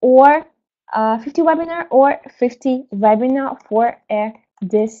 or 50 webinar or 50 webinar for a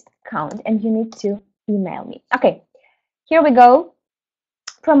discount, and you need to email me. Okay, here we go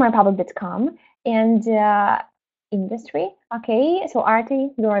from republic.com and industry. Okay, so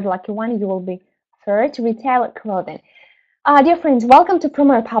Artie, you're the lucky one. You will be third. Retail clothing. Dear friends, welcome to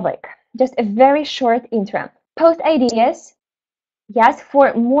Premier Republic. Just a very short intro. Post ideas, yes,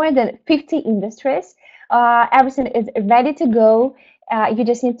 for more than 50 industries. Everything is ready to go. You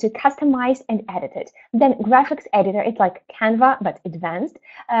just need to customize and edit it. Then graphics editor, it's like Canva, but advanced.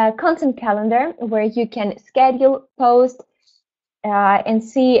 Content calendar, where you can schedule, post, and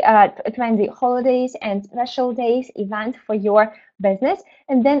see trendy holidays and special days event for your business.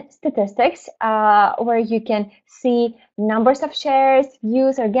 And then statistics, where you can see numbers of shares,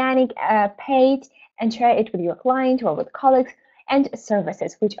 views, organic, paid, and share it with your client or with colleagues. And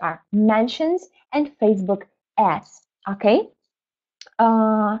services, which are mentions and Facebook ads. Okay,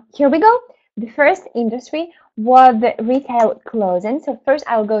 here we go. The first industry was the retail clothing. So first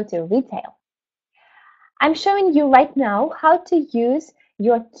I'll go to retail. I'm showing you right now how to use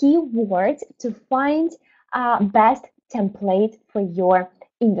your keywords to find best template for your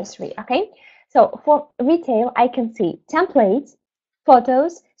industry. Okay, so for retail, I can see templates,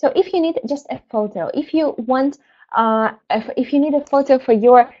 photos. So if you need just a photo, if you want, if you need a photo for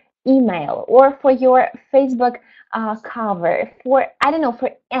your email or for your Facebook cover, for I don't know,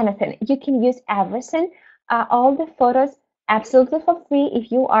 for anything, you can use everything. All the photos absolutely for free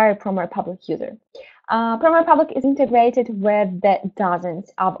if you are a Promo Republic user. Promo Republic is integrated with the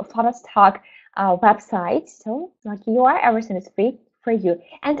dozens of Photostock websites. So, like you are, everything is free for you.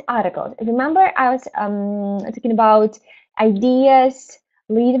 And articles. Remember, I was talking about ideas,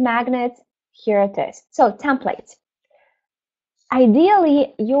 lead magnets. Here it is. So, templates.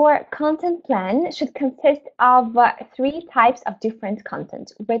 Ideally, your content plan should consist of three types of different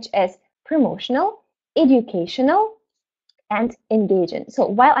content, which is promotional, educational, and engaging. So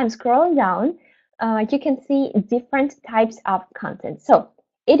while I'm scrolling down, you can see different types of content. So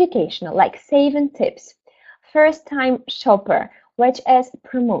educational, like saving tips, first time shopper, which is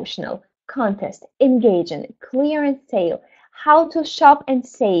promotional, contest, engaging, clearance sale, how to shop and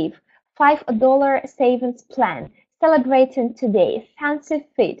save, $5 savings plan, celebrating today, fancy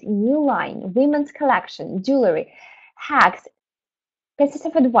fit, new line, women's collection, jewelry, hacks, pieces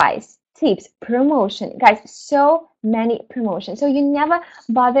of advice, tips, promotion. Guys, so many promotions. So you never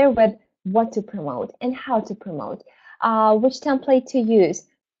bother with what to promote and how to promote, which template to use.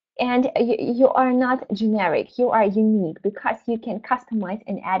 And you are not generic, you are unique because you can customize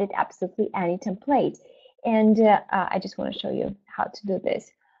and edit absolutely any template. And I just want to show you how to do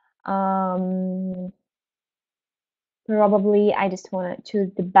this. Probably I just want to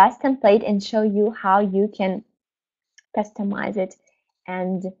choose the best template and show you how you can customize it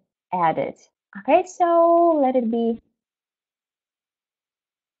and add it. Okay, so let it be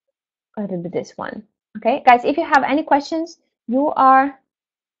this one. Okay, guys, if you have any questions, you are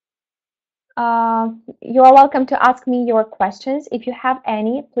welcome to ask me your questions. If you have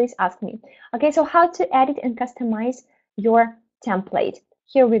any, please ask me. Okay, so how to edit and customize your template.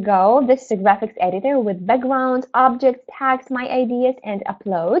 Here we go. This is a graphics editor with background, objects, tags, my ideas, and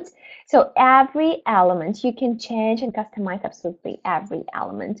uploads. So every element you can change and customize absolutely every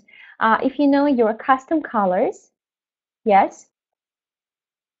element. If you know your custom colors, yes,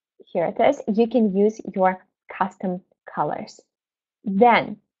 here it is. You can use your custom colors.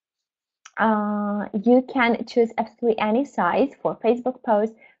 Then you can choose absolutely any size for Facebook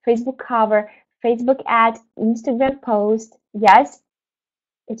post, Facebook cover, Facebook ad, Instagram post. Yes,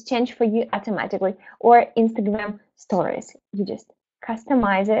 it's changed for you automatically. Or Instagram stories. You just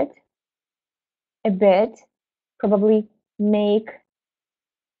customize it a bit, probably make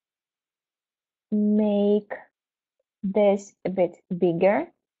this a bit bigger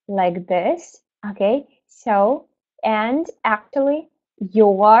like this. Okay, so and actually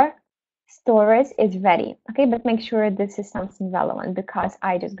your stories is ready. Okay, but make sure this is something relevant because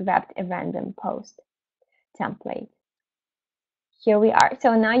I just grabbed a random post template. Here we are.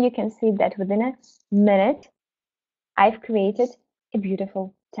 So now you can see that within a minute I've created a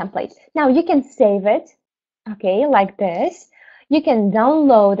beautiful template. Now you can save it, okay, like this. You can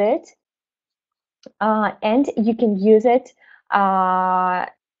download it and you can use it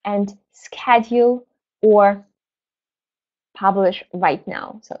and schedule or publish right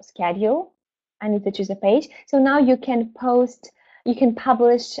now. So schedule, I need to choose a page. So now you can post, you can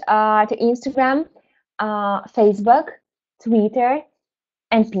publish to Instagram, Facebook, Twitter,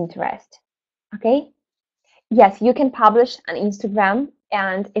 and Pinterest. Okay. Yes, you can publish on Instagram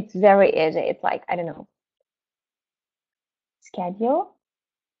and it's very easy. It's like, I don't know, schedule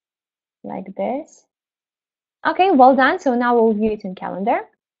like this. Okay, well done. So now we'll view it in calendar.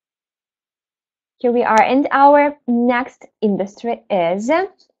 Here we are. And our next industry is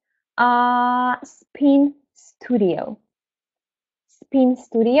Spin Studio. Spin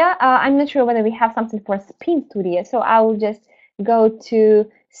Studio. I'm not sure whether we have something for Spin Studio, so I will just go to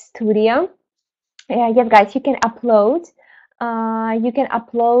Studio. Yes, guys, you can upload.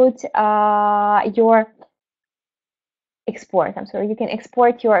 Your export. I'm sorry, you can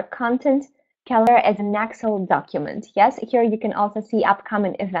export your content calendar as an Excel document. Yes, here you can also see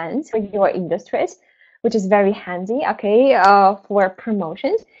upcoming events for your industries, which is very handy, okay, for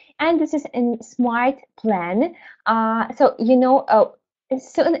promotions. And this is a smart plan. So, you know,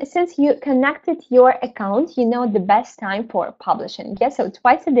 since you connected your account, you know the best time for publishing. Yes, so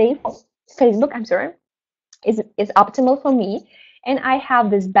twice a day for Facebook, I'm sorry, is optimal for me. And I have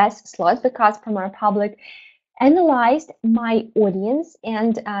this best slot because Promo Republic analyzed my audience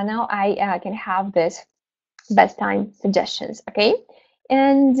and now I can have this best time suggestions. Okay,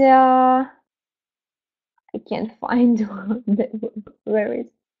 and can't find where is.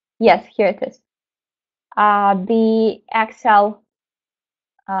 Yes, here it is. The Excel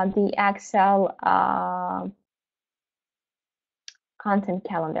content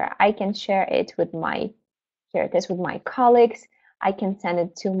calendar. I can share it with my, here it is, with my colleagues. I can send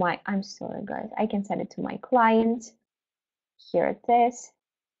it to my, I'm sorry guys, I can send it to my clients. Here it is.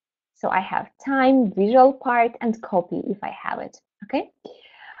 So I have time, visual part, and copy if I have it. Okay.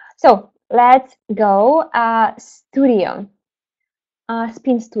 So let's go. Studio.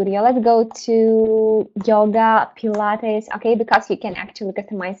 Spin Studio. Let's go to yoga, Pilates. Okay, because you can actually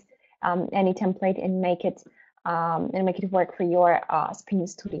customize any template and make it work for your Spin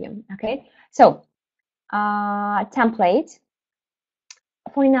Studio. Okay, so template.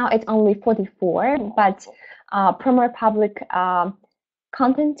 For now, it's only 44, but Premier Public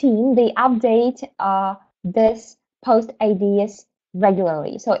content team, they update this post ideas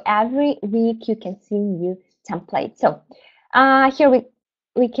regularly. So every week you can see new templates. So here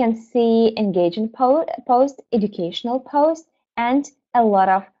we can see engaging post, educational post, and a lot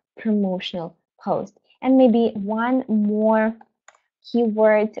of promotional post. And maybe one more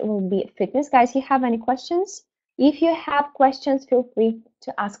keyword will be fitness. Guys, you have any questions? If you have questions, feel free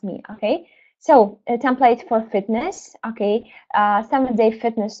to ask me, okay? So a template for fitness, okay? 7-day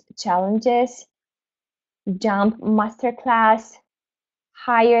fitness challenges, jump masterclass,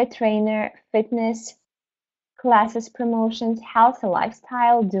 hire trainer, fitness classes, promotions, health and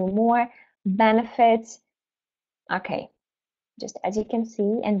lifestyle, do more, benefits. Okay, just as you can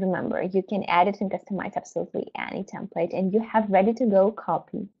see, and remember, you can edit and customize absolutely any template, and you have ready to go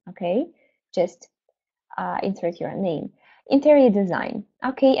copy, okay? Just insert your name. Interior design.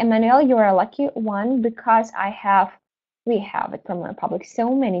 Okay, Emmanuel, you are a lucky one because we have at Premier Public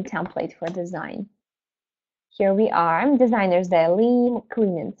so many templates for design. Here we are, designers daily,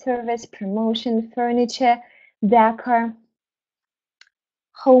 cleaning service, promotion, furniture, decor,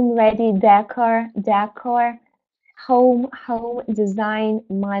 home ready decor, home design,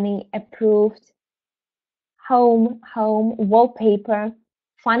 money approved, home wallpaper,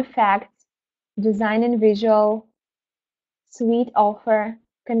 fun facts, design and visual, sweet offer,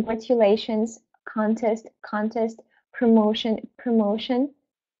 congratulations, contest, promotion.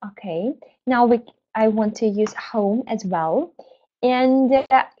 Okay, now I want to use home as well. And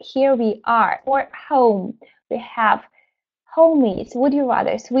here we are. For home, we have homies, would you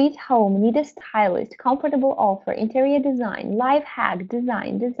rather, sweet home, need a stylist, comfortable offer, interior design, life hack,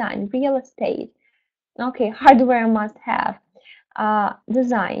 design, real estate. Okay, hardware must have,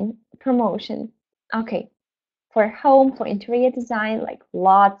 design, promotion. Okay, for home, for interior design, like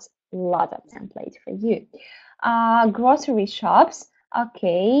lots of templates for you. Grocery shops.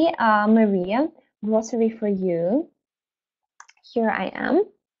 Okay, Maria, grocery for you. Here I am.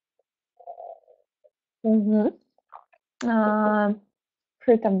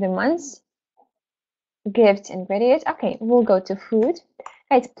 Fruit of the month, gifts, ingredients. Okay, we'll go to food.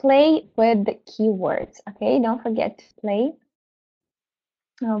 Guys, play with the keywords. Okay, don't forget to play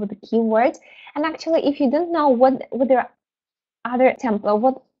with the keywords. And actually, if you don't know what there other template,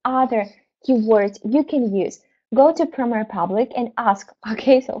 what other keywords you can use, go to Premier Public and ask.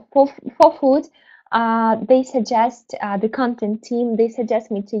 Okay, so for food, they suggest, the content team, they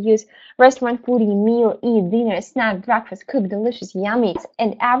suggest me to use restaurant foodie, meal, eat, dinner, snack, breakfast, cook, delicious, yummy,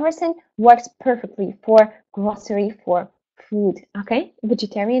 and everything works perfectly for grocery, for food. Okay,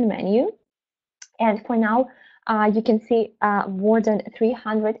 vegetarian menu. And for now, you can see more than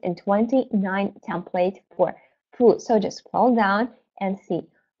 329 templates for food. So just scroll down and see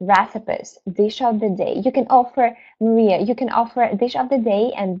recipes, dish of the day. You can offer, Maria, you can offer dish of the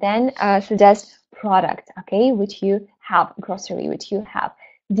day and then suggest product, okay, which you have, grocery, which you have.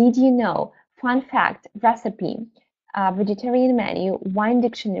 Did you know? Fun fact, recipe, vegetarian menu, wine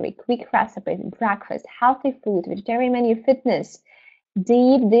dictionary, quick recipes, breakfast, healthy food, vegetarian menu, fitness,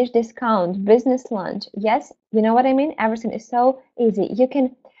 deep dish discount, business lunch. Yes, you know what I mean? Everything is so easy. You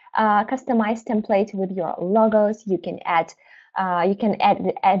can customize templates with your logos. You can add,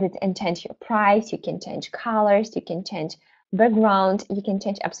 edit and change your price. You can change colors. You can change background. You can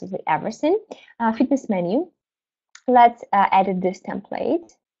change absolutely everything. Fitness menu. Let's edit this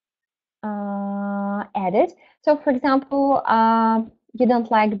template. Edit. So, for example, you don't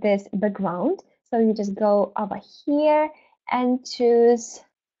like this background, so you just go over here and choose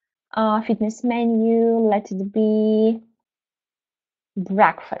fitness menu. Let it be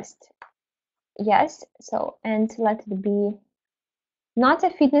breakfast. Yes, so, and let it be not a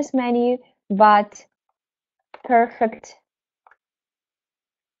fitness menu, but perfect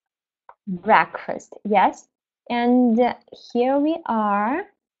breakfast. Yes, and here we are,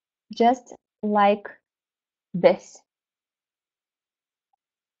 just like this.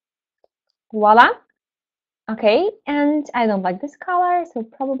 Voila. Okay, and I don't like this color, so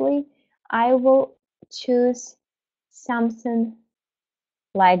probably I will choose something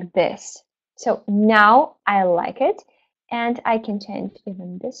like this. So now I like it, and I can change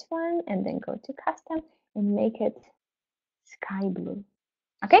even this one and then go to custom and make it sky blue.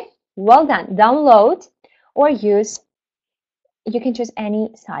 Okay, well done. Download or use, you can choose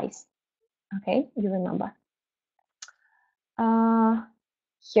any size. Okay, you remember.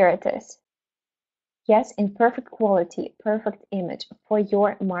 Here it is. Yes, in perfect quality, perfect image for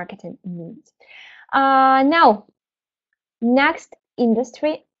your marketing needs. Now, next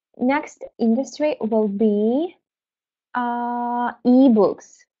industry will be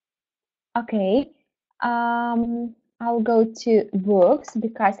ebooks. Okay, I'll go to books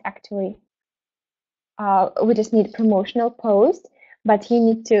because actually we just need promotional post, but you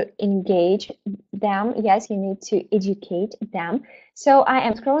need to engage them. Yes, you need to educate them. So I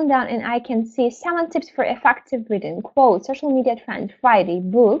am scrolling down and I can see 7 tips for effective reading, quote, social media trend, Friday,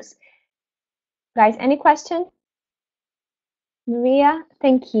 books. Guys, any question? Maria,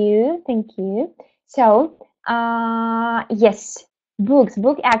 thank you, thank you. So, yes, books,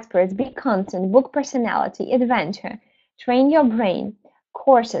 book experts, big content, book personality, adventure, train your brain,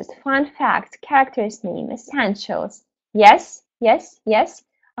 courses, fun facts, characters' name, essentials. Yes, yes, yes.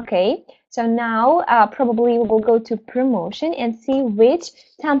 Okay, so now probably we will go to promotion and see which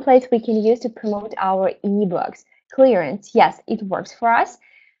templates we can use to promote our ebooks. Clearance, yes, it works for us.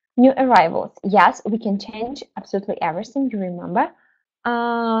 New arrivals, yes, we can change absolutely everything, you remember.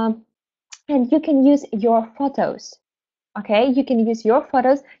 And you can use your photos, okay? You can use your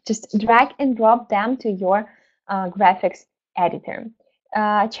photos, just drag and drop them to your graphics editor.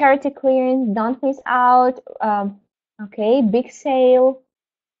 Charity clearance, don't miss out. Okay, big sale.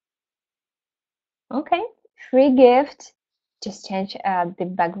 Okay, free gift, just change the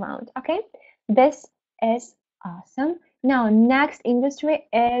background, okay? This is awesome. Now, next industry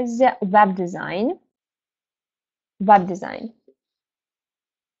is web design. Web design.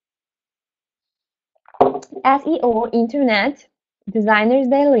 SEO, internet, designers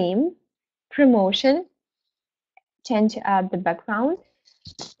daily, promotion, change the background.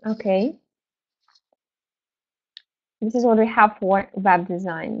 Okay. This is what we have for web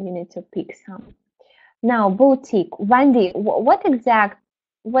design. You need to pick some. Now, boutique. Wendy, what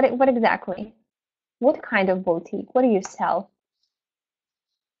exactly? What kind of boutique? What do you sell?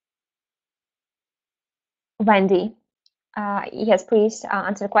 Wendy. Yes, please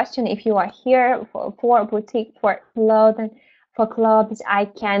answer the question. If you are here for boutique, for clothes, I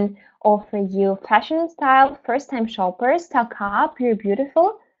can offer you fashion and style, first-time shoppers, stock up, you're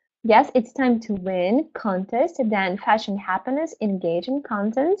beautiful. Yes, it's time to win contest, then fashion happiness, engaging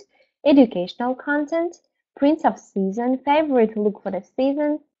content, educational content, prints of season, favorite look for the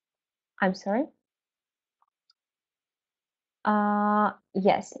season. I'm sorry.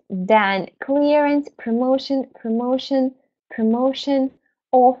 Yes, then clearance, promotion,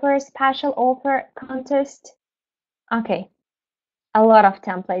 offer, special offer, contest. Okay, a lot of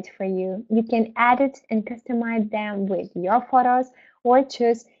templates for you. You can edit and customize them with your photos or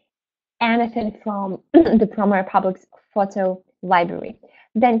choose anything from the Promo Republic's photo library.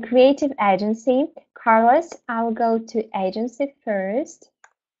 Then creative agency. Carlos, I'll go to agency first.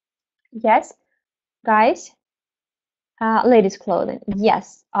 Yes, guys. Ladies clothing.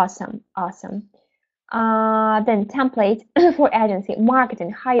 Yes, awesome, awesome. Then template for agency,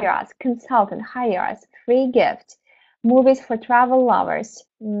 marketing, hire us, consultant, hire us, free gift, movies for travel lovers.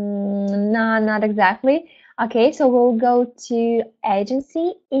 No, not exactly. Okay, so we'll go to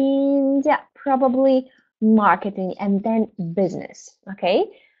agency and probably marketing and then business. Okay,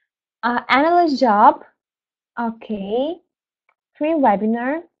 analyst job. Okay, free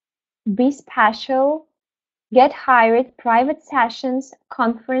webinar, be special, get hired, private sessions,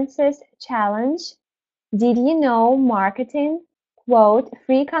 conferences, challenge. Did you know marketing? Quote,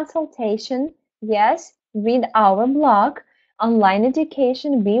 free consultation. Yes, read our blog. Online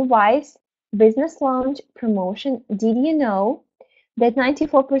education, be wise. Business launch, promotion. Did you know that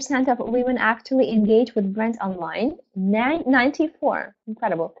 94% of women actually engage with brands online? 94.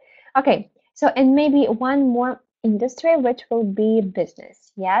 Incredible. Okay, so and maybe one more industry, which will be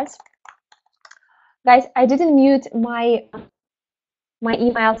business. Yes. Guys, I didn't mute my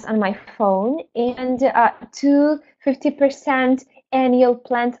emails on my phone, and 50% annual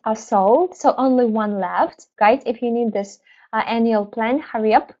plans are sold, so only one left. Guys, if you need this annual plan,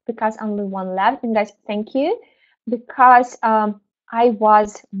 hurry up because only one left. And guys, thank you because I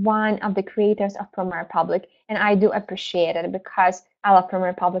was one of the creators of Promo Republic, and I do appreciate it because I love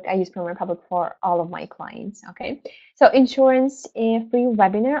Premier Public. I use Premier Public for all of my clients. Okay. So insurance, free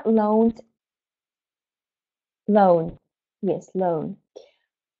webinar, loan. Yes, loan.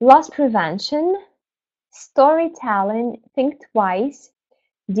 Loss prevention, storytelling, think twice.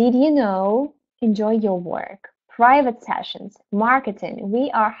 Did you know? Enjoy your work. Private sessions, marketing. We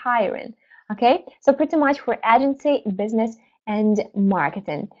are hiring. Okay, so pretty much for agency, business, and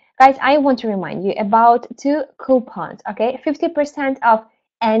marketing. Guys, I want to remind you about two coupons. Okay, 50% of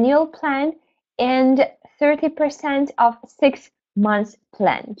annual plan and 30% of 6 months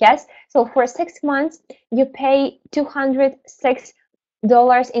plan. Yes, so for 6 months, you pay $206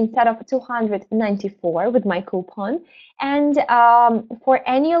 instead of 294 with my coupon. And for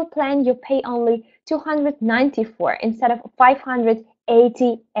annual plan, you pay only 294 instead of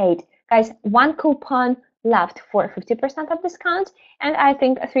 588. Guys, one coupon left for 50% of discount, and I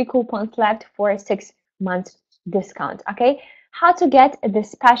think three coupons left for 6 months discount. Okay, how to get the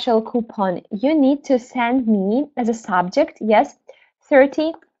special coupon? You need to send me as a subject, yes,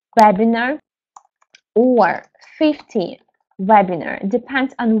 30 webinar or 50 webinar,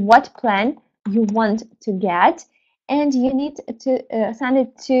 depends on what plan you want to get, and you need to send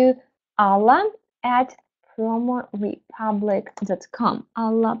it to Alla at promorepublic.com.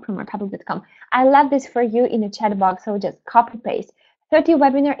 Alla@promorepublic.com. I left this for you in the chat box, so just copy paste 30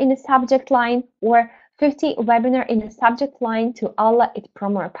 webinar in the subject line or 50 webinar in the subject line to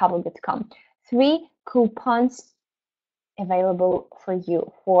Alla@promorepublic.com. 3 coupons available for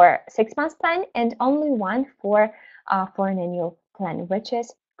you for 6 months plan and only one for an annual plan, which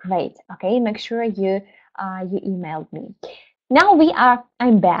is great. Okay, make sure you emailed me. Now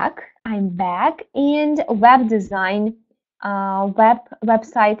I'm back and web design,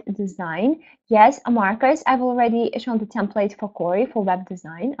 website design. Yes, Marcus, I've already shown the template for Corey for web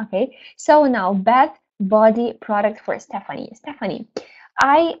design. Okay, so now Beth body product for Stephanie. Stephanie,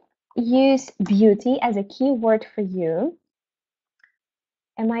 I use beauty as a keyword for you.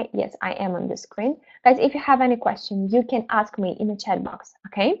 Am I? Yes, I am on the screen. Guys, if you have any question, you can ask me in the chat box,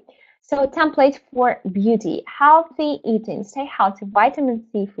 okay? So template for beauty, healthy eating, stay healthy, vitamin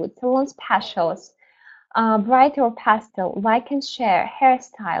C food, salon specials, bright or pastel, like and share,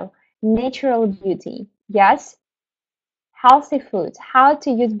 hairstyle, natural beauty. Yes, healthy foods, how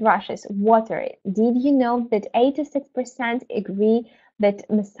to use brushes, water. Did you know that 86% agree that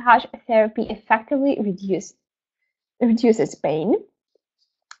massage therapy effectively reduces pain?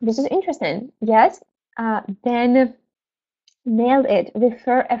 This is interesting. Yes. Then nailed it.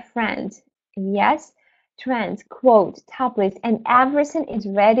 Refer a friend. Yes. Trends, quote, tablets, and everything is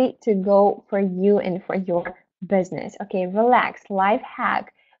ready to go for you and for your business. Okay, relax, life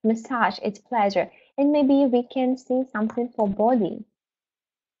hack, massage, it's pleasure. And maybe we can see something for body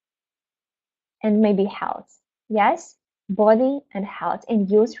and maybe health. Yes, body and health, and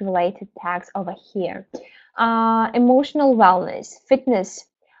use related tags over here. Emotional wellness, fitness,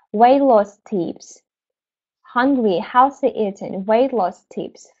 weight loss tips, hungry, healthy eating, weight loss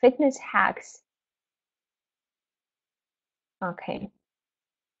tips, fitness hacks. Okay,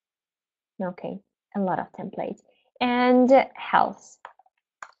 okay, a lot of templates. And health.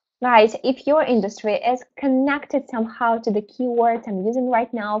 Guys, if your industry is connected somehow to the keywords I'm using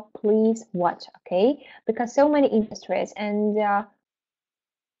right now, please watch, okay? Because so many industries and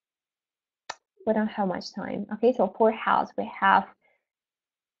we don't have much time. Okay, so for health, we have,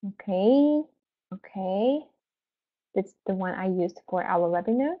 okay, that's the one I used for our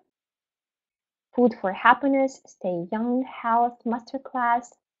webinar. Food for happiness, stay young, health,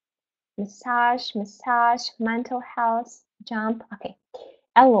 masterclass, massage, mental health, jump. Okay,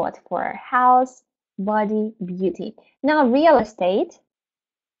 a lot for health, body, beauty. Now real estate,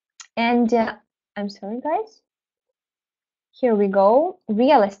 and I'm sorry, guys. Here we go.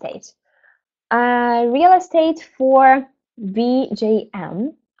 Real estate. Real estate for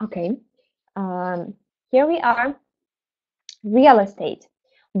VJM. Okay. Here we are. Real estate.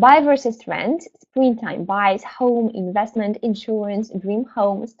 Buy versus rent, springtime buys, home, investment, insurance, dream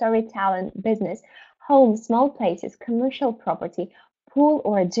home, storytelling, business, home, small places, commercial property, pool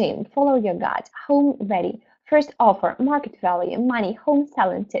or gym, follow your gut, home ready, first offer, market value, money, home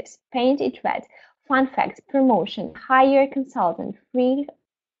selling tips, paint it red, fun facts, promotion, hire consultant, free,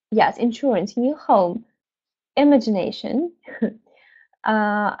 yes, insurance, new home, imagination,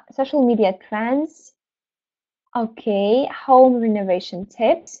 social media trends, okay, home renovation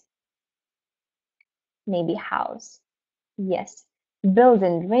tips, maybe house. Yes,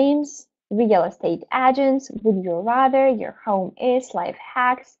 building dreams, real estate agents, would you rather, your home is, life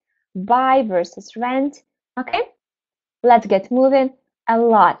hacks, buy versus rent. Okay, let's get moving. A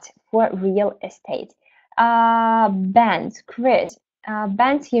lot for real estate. Bands, Chris,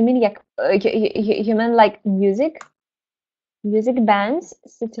 Bands, you mean like you mean like music bands,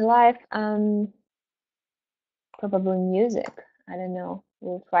 City Life, probably music. I don't know.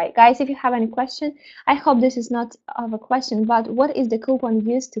 We'll try. Guys, if you have any question, I hope this is not of a question, but what is the coupon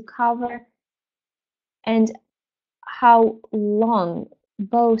used to cover and how long?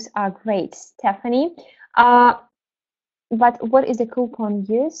 Both are great, Stephanie. Uh, but what is the coupon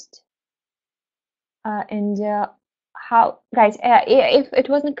used? And how, guys, if it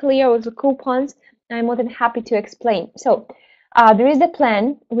wasn't clear with the coupons, I'm more than happy to explain. So there is a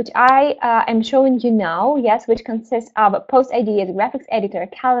plan which I am showing you now, yes, which consists of post ideas, graphics editor,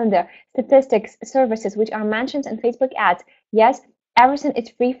 calendar, statistics, services, which are mentioned in Facebook ads. Yes, everything is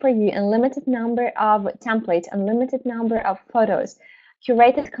free for you, unlimited number of templates, unlimited number of photos,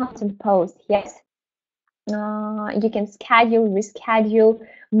 curated content posts. Yes, you can schedule, reschedule,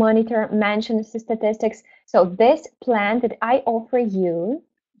 monitor, mention statistics. So this plan that I offer you,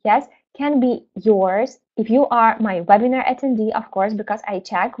 yes, can be yours if you are my webinar attendee, of course, because I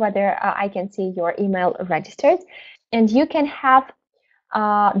check whether I can see your email registered. And you can have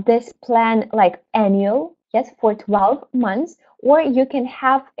this plan like annual, yes, for 12 months, or you can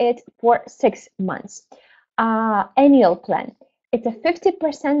have it for 6 months. Annual plan. It's a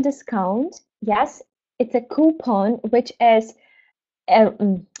 50% discount. Yes, it's a coupon which is a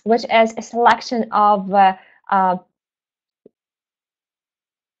selection of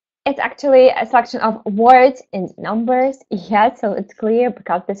it's actually a selection of words and numbers. Yes, so it's clear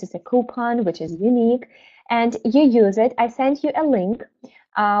because this is a coupon which is unique and you use it. I sent you a link.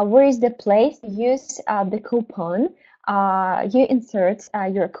 Where is the place to use the coupon? You insert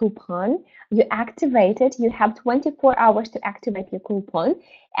your coupon, you activate it. You have 24 hours to activate your coupon,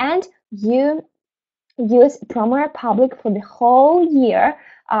 and you use Promo Republic for the whole year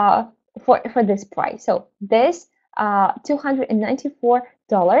for this price. So this $294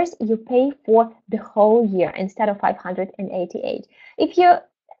 you pay for the whole year instead of $588. If you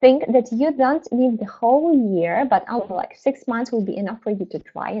think that you don't need the whole year, but only like 6 months will be enough for you to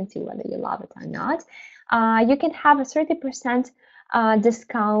try and see whether you love it or not, you can have a 30%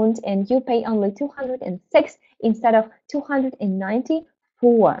 discount and you pay only 206 instead of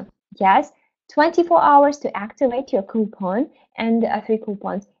 294. Yes, 24 hours to activate your coupon and 3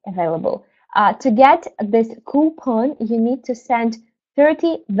 coupons available. To get this coupon, you need to send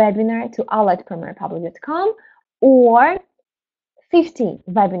 30 webinar to all@promorepublic.com or 50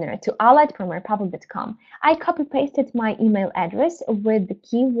 webinar to all@promorepublic.com. I copy pasted my email address with the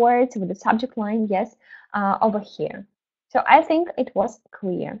keywords, with the subject line, yes, over here. So I think it was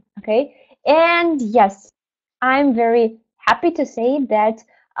clear, okay? And yes, I'm very happy to say that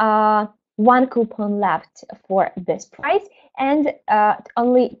one coupon left for this price and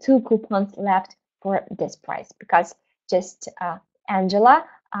only 2 coupons left for this price because just Angela,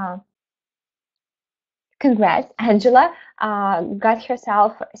 congrats, Angela, got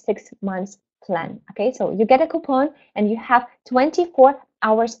herself 6 months plan. Okay, so you get a coupon and you have 24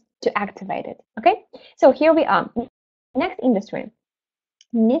 hours to activate it. Okay, so here we are. Next industry.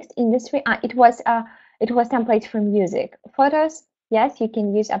 Next industry. It was template for music, photos. Yes, you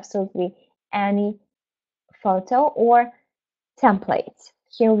can use absolutely any photo or templates.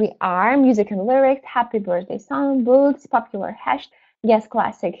 Here we are, music and lyrics, happy birthday song, books, popular hash, yes,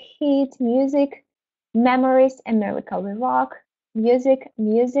 classic hit, music, memories, America We Rock, music,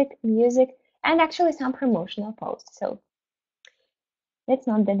 and actually some promotional posts. So that's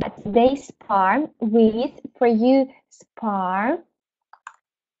not the that's day spa with for you spa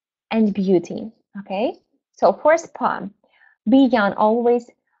and beauty. Okay, so for spa, beyond always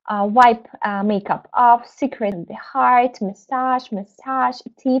wipe makeup off, secret of the heart, massage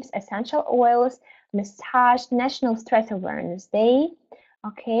tips, essential oils, massage, National Stress Awareness Day.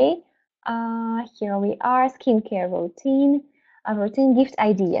 Okay, here we are, skincare routine, routine gift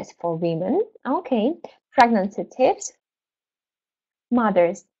ideas for women. Okay, pregnancy tips,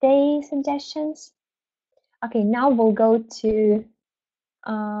 Mother's Day suggestions. Okay, now we'll go to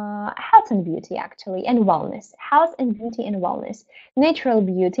health and beauty actually, and wellness. Health and beauty and wellness. Natural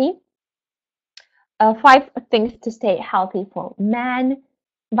beauty. 5 things to stay healthy for men.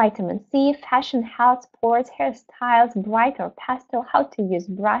 Vitamin C, fashion, health, sports, hairstyles, bright or pastel, how to use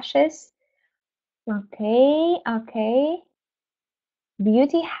brushes. Okay.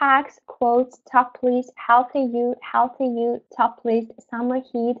 Beauty hacks, quotes, top list, healthy you, top list, summer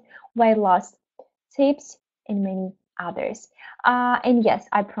heat, weight loss tips, and many others. And yes,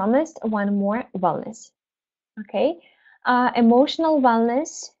 I promised one more wellness. Okay, emotional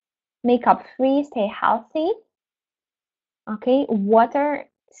wellness, makeup free, stay healthy. Okay, water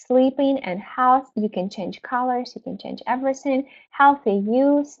sleeping and health. You can change colors, you can change everything. Healthy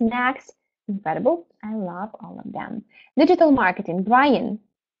you, snacks, incredible. I love all of them. Digital marketing, Brian,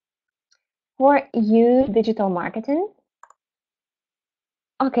 for you, digital marketing.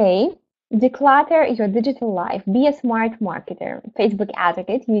 Okay, declutter your digital life. Be a smart marketer. Facebook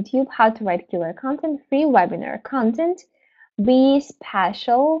Advocate, YouTube, how to write killer content, free webinar content. Be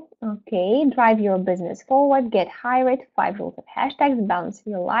special. Okay, drive your business forward. Get hired. 5 rules of hashtags. Balance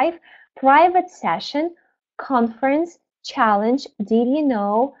your life. Private session, conference, challenge. Did you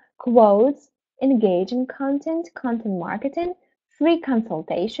know? Quotes, engaging content, content marketing, free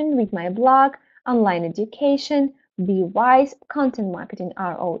consultation. Read my blog, online education. Be wise, content marketing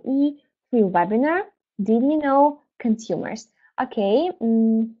ROE, free webinar. Did you know? Consumers. Okay,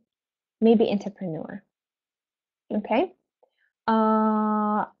 maybe entrepreneur. Okay.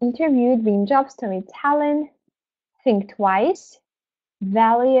 Interview, dream job, storytelling, think twice,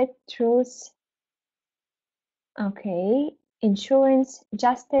 value, truth, okay, insurance,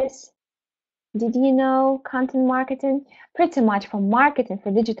 justice. Did you know? Content marketing, pretty much for marketing,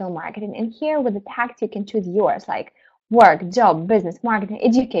 for digital marketing. And here with the tags, you can choose yours, like work, job, business, marketing,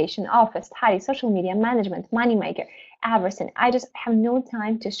 education, office, study, social media, management, moneymaker, everything. I just have no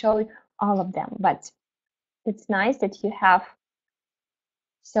time to show all of them, but it's nice that you have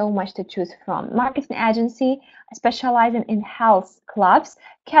so much to choose from. Marketing agency specializing in health clubs.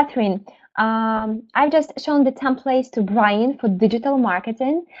 Catherine, I've just shown the templates to Brian for digital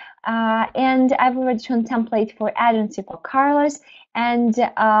marketing, and I've already shown template for agency for Carlos and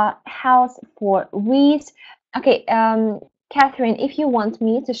health for Reese. Okay, Catherine, if you want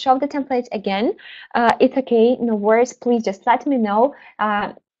me to show the templates again, it's okay, no worries. Please just let me know.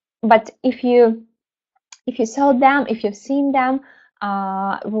 But if you saw them, if you've seen them,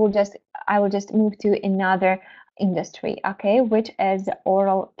 I will just move to another industry, okay, which is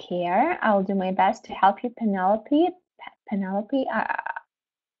oral care. I'll do my best to help you, Penelope. Penelope,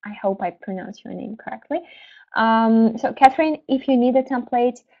 I hope I pronounced your name correctly. So Catherine, if you need a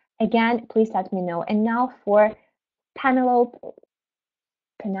template, again, please let me know. And now for Penelope,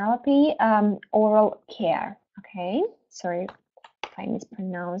 oral care. Okay, sorry if I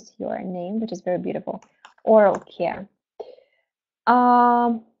mispronounce your name, which is very beautiful. Oral care.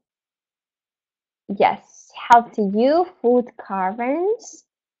 Yes, healthy you, food carvings,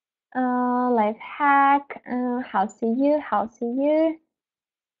 life hack, healthy you.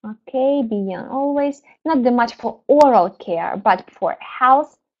 Okay, be young always. Not that much for oral care, but for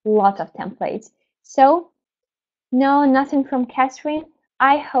health, lots of templates. So, no, nothing from Catherine.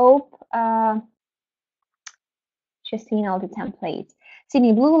 I hope she's seen all the templates.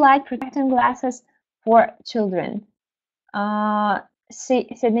 Sydney, blue light protecting glasses for children.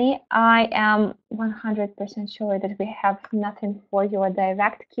 Sydney, I am 100% sure that we have nothing for your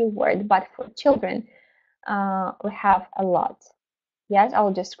direct keyword, but for children, we have a lot. Yes,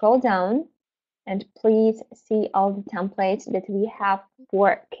 I'll just scroll down and please see all the templates that we have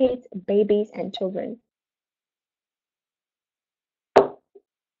for kids, babies, and children.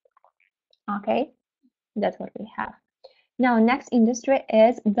 Okay, that's what we have. Now, next industry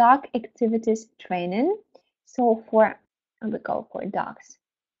is dog activities training. So we go for dogs.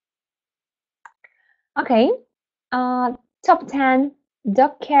 Okay, top 10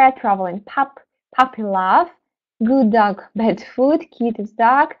 dog care, traveling puppy love, good dog, bad food, cutest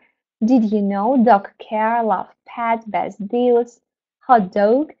dog, did you know, dog care, love pet, best deals, hot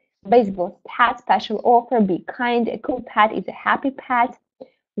dog, baseball stat, special offer, be kind, a cool pet is a happy pet,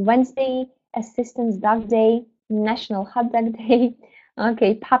 Wednesday, assistance dog day, national hot dog day,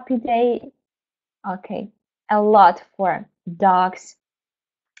 okay, puppy day, okay, a lot for dogs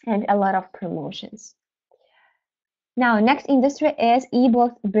and a lot of promotions. Now, next industry is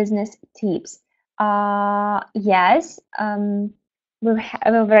ebook business tips. Yes, we've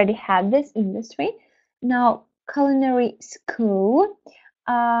already had this industry. Now, culinary school.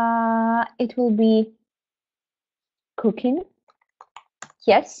 It will be cooking.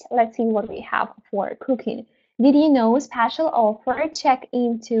 Yes, let's see what we have for cooking. Did you know special offer? Check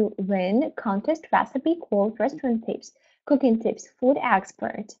in to win contest recipe quote restaurant tips, cooking tips, food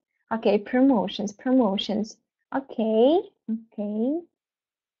expert. Okay, promotions. Okay.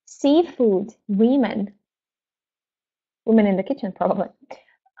 Seafood, women in the kitchen probably.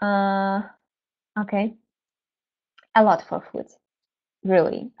 Okay, a lot for food,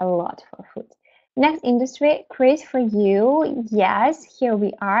 really a lot for food. Next industry, Chris, for you. Yes, here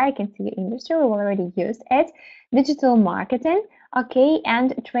we are. I can see your industry. We already used it. Digital marketing, okay,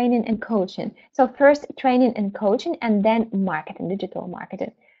 and training and coaching. So first training and coaching, and then marketing, digital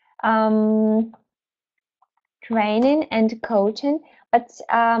marketing. Training and coaching. but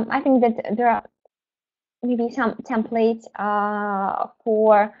I think that there are maybe some templates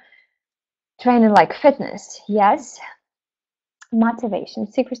for training like fitness. Yes, motivation,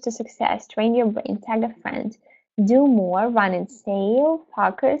 secrets to success, train your brain, tag a friend, do more, run and sail,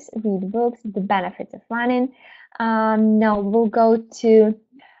 focus, read books, the benefits of running. Now we'll go to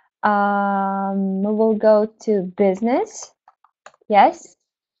business. Yes,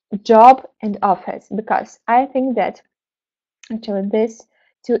 job and office, because I think that actually these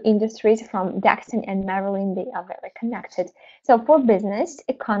two industries from Daxton and Marilyn, they are very connected. So for business,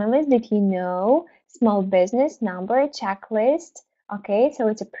 economist, did you know? Small business, number, checklist. Okay, so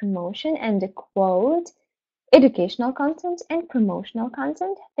it's a promotion and a quote, educational content and promotional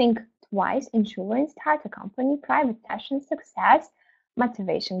content. Think twice, insurance, start a company, private session, success,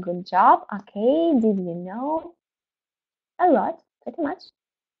 motivation, good job. Okay, did you know? A lot, pretty much.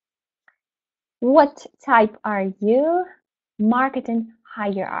 What type are you? Marketing,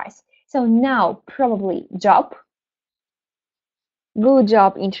 hire us. So now probably job, good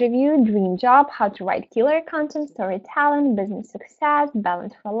job interview, dream job, how to write killer content, story talent, business success,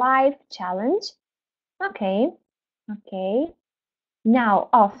 balance for life, challenge. Okay, okay. Now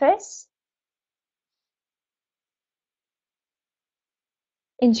office,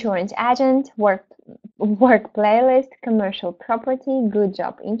 insurance agent, work playlist, commercial property, good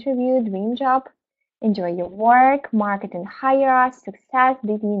job interview, dream job, enjoy your work, marketing, hire us, success,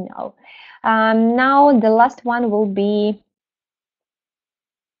 did you know? Now the last one will be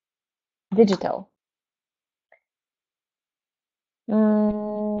digital.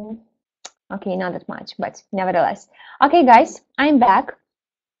 Okay, not that much, but nevertheless. Okay, guys, I'm back.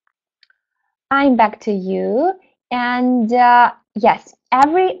 I'm back to you. And yes,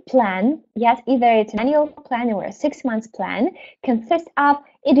 every plan, yes, either it's an annual plan or a 6 month plan, consists of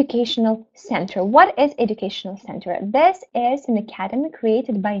educational center. What is educational center? This is an academy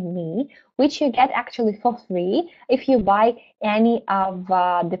created by me, which you get actually for free if you buy any of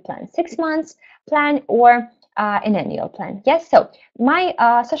the plans, 6 months plan or an annual plan. Yes, so my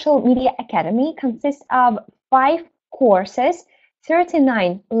social media academy consists of 5 courses,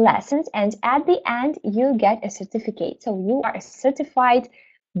 39 lessons, and at the end you get a certificate. So you are a certified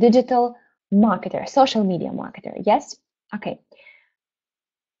digital marketer, social media marketer. Yes? Okay.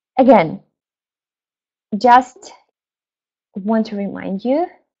 Again, just want to remind you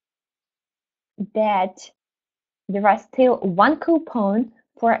that there are still one coupon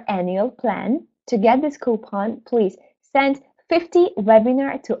for annual plan. To get this coupon, please send 50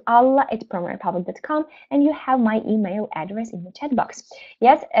 webinar to alla@promorepublic.com, and you have my email address in the chat box.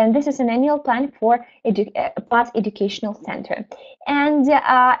 Yes, and this is an annual plan for Plus Educational Center. And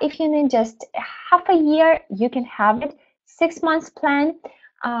if you need just half a year, you can have it. 6 months plan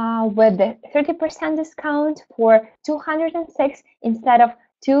with the 30% discount for 206 instead of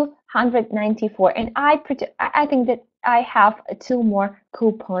 294. And I think that I have 2 more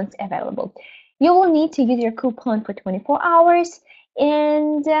coupons available. You will need to use your coupon for 24 hours.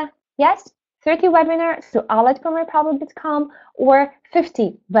 And yes, 30 webinar to alla@promorepublic.com or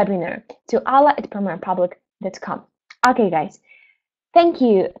 50 webinar to alla@promorepublic.com. Okay, guys, thank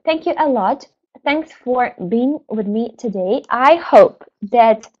you. Thank you a lot. Thanks for being with me today. I hope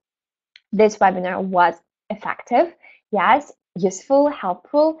that this webinar was effective, yes, useful,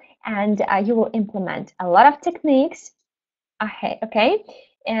 helpful, and you will implement a lot of techniques. Okay,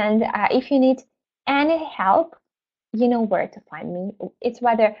 and if you need any help, you know where to find me. It's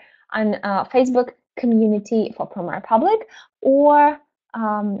whether on Facebook community for Promo Republic or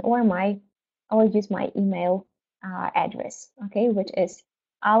use my email address, okay, which is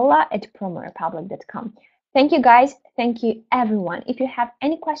alla@promorepublic.com. Thank you, guys. Thank you, everyone. If you have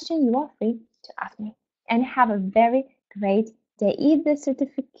any question, you are free to ask me. And have a very great day. Is the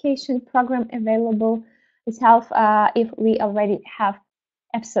certification program available itself if we already have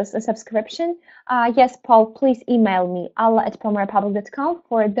a subscription? Yes, Paul, please email me, alla@promorepublic.com,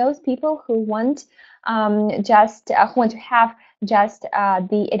 for those people who want who want to have just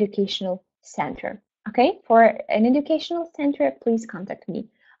the educational center. Okay, for an educational center, please contact me,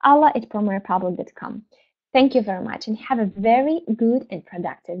 alla@promorepublic.com. Thank you very much and have a very good and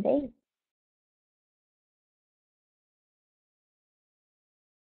productive day.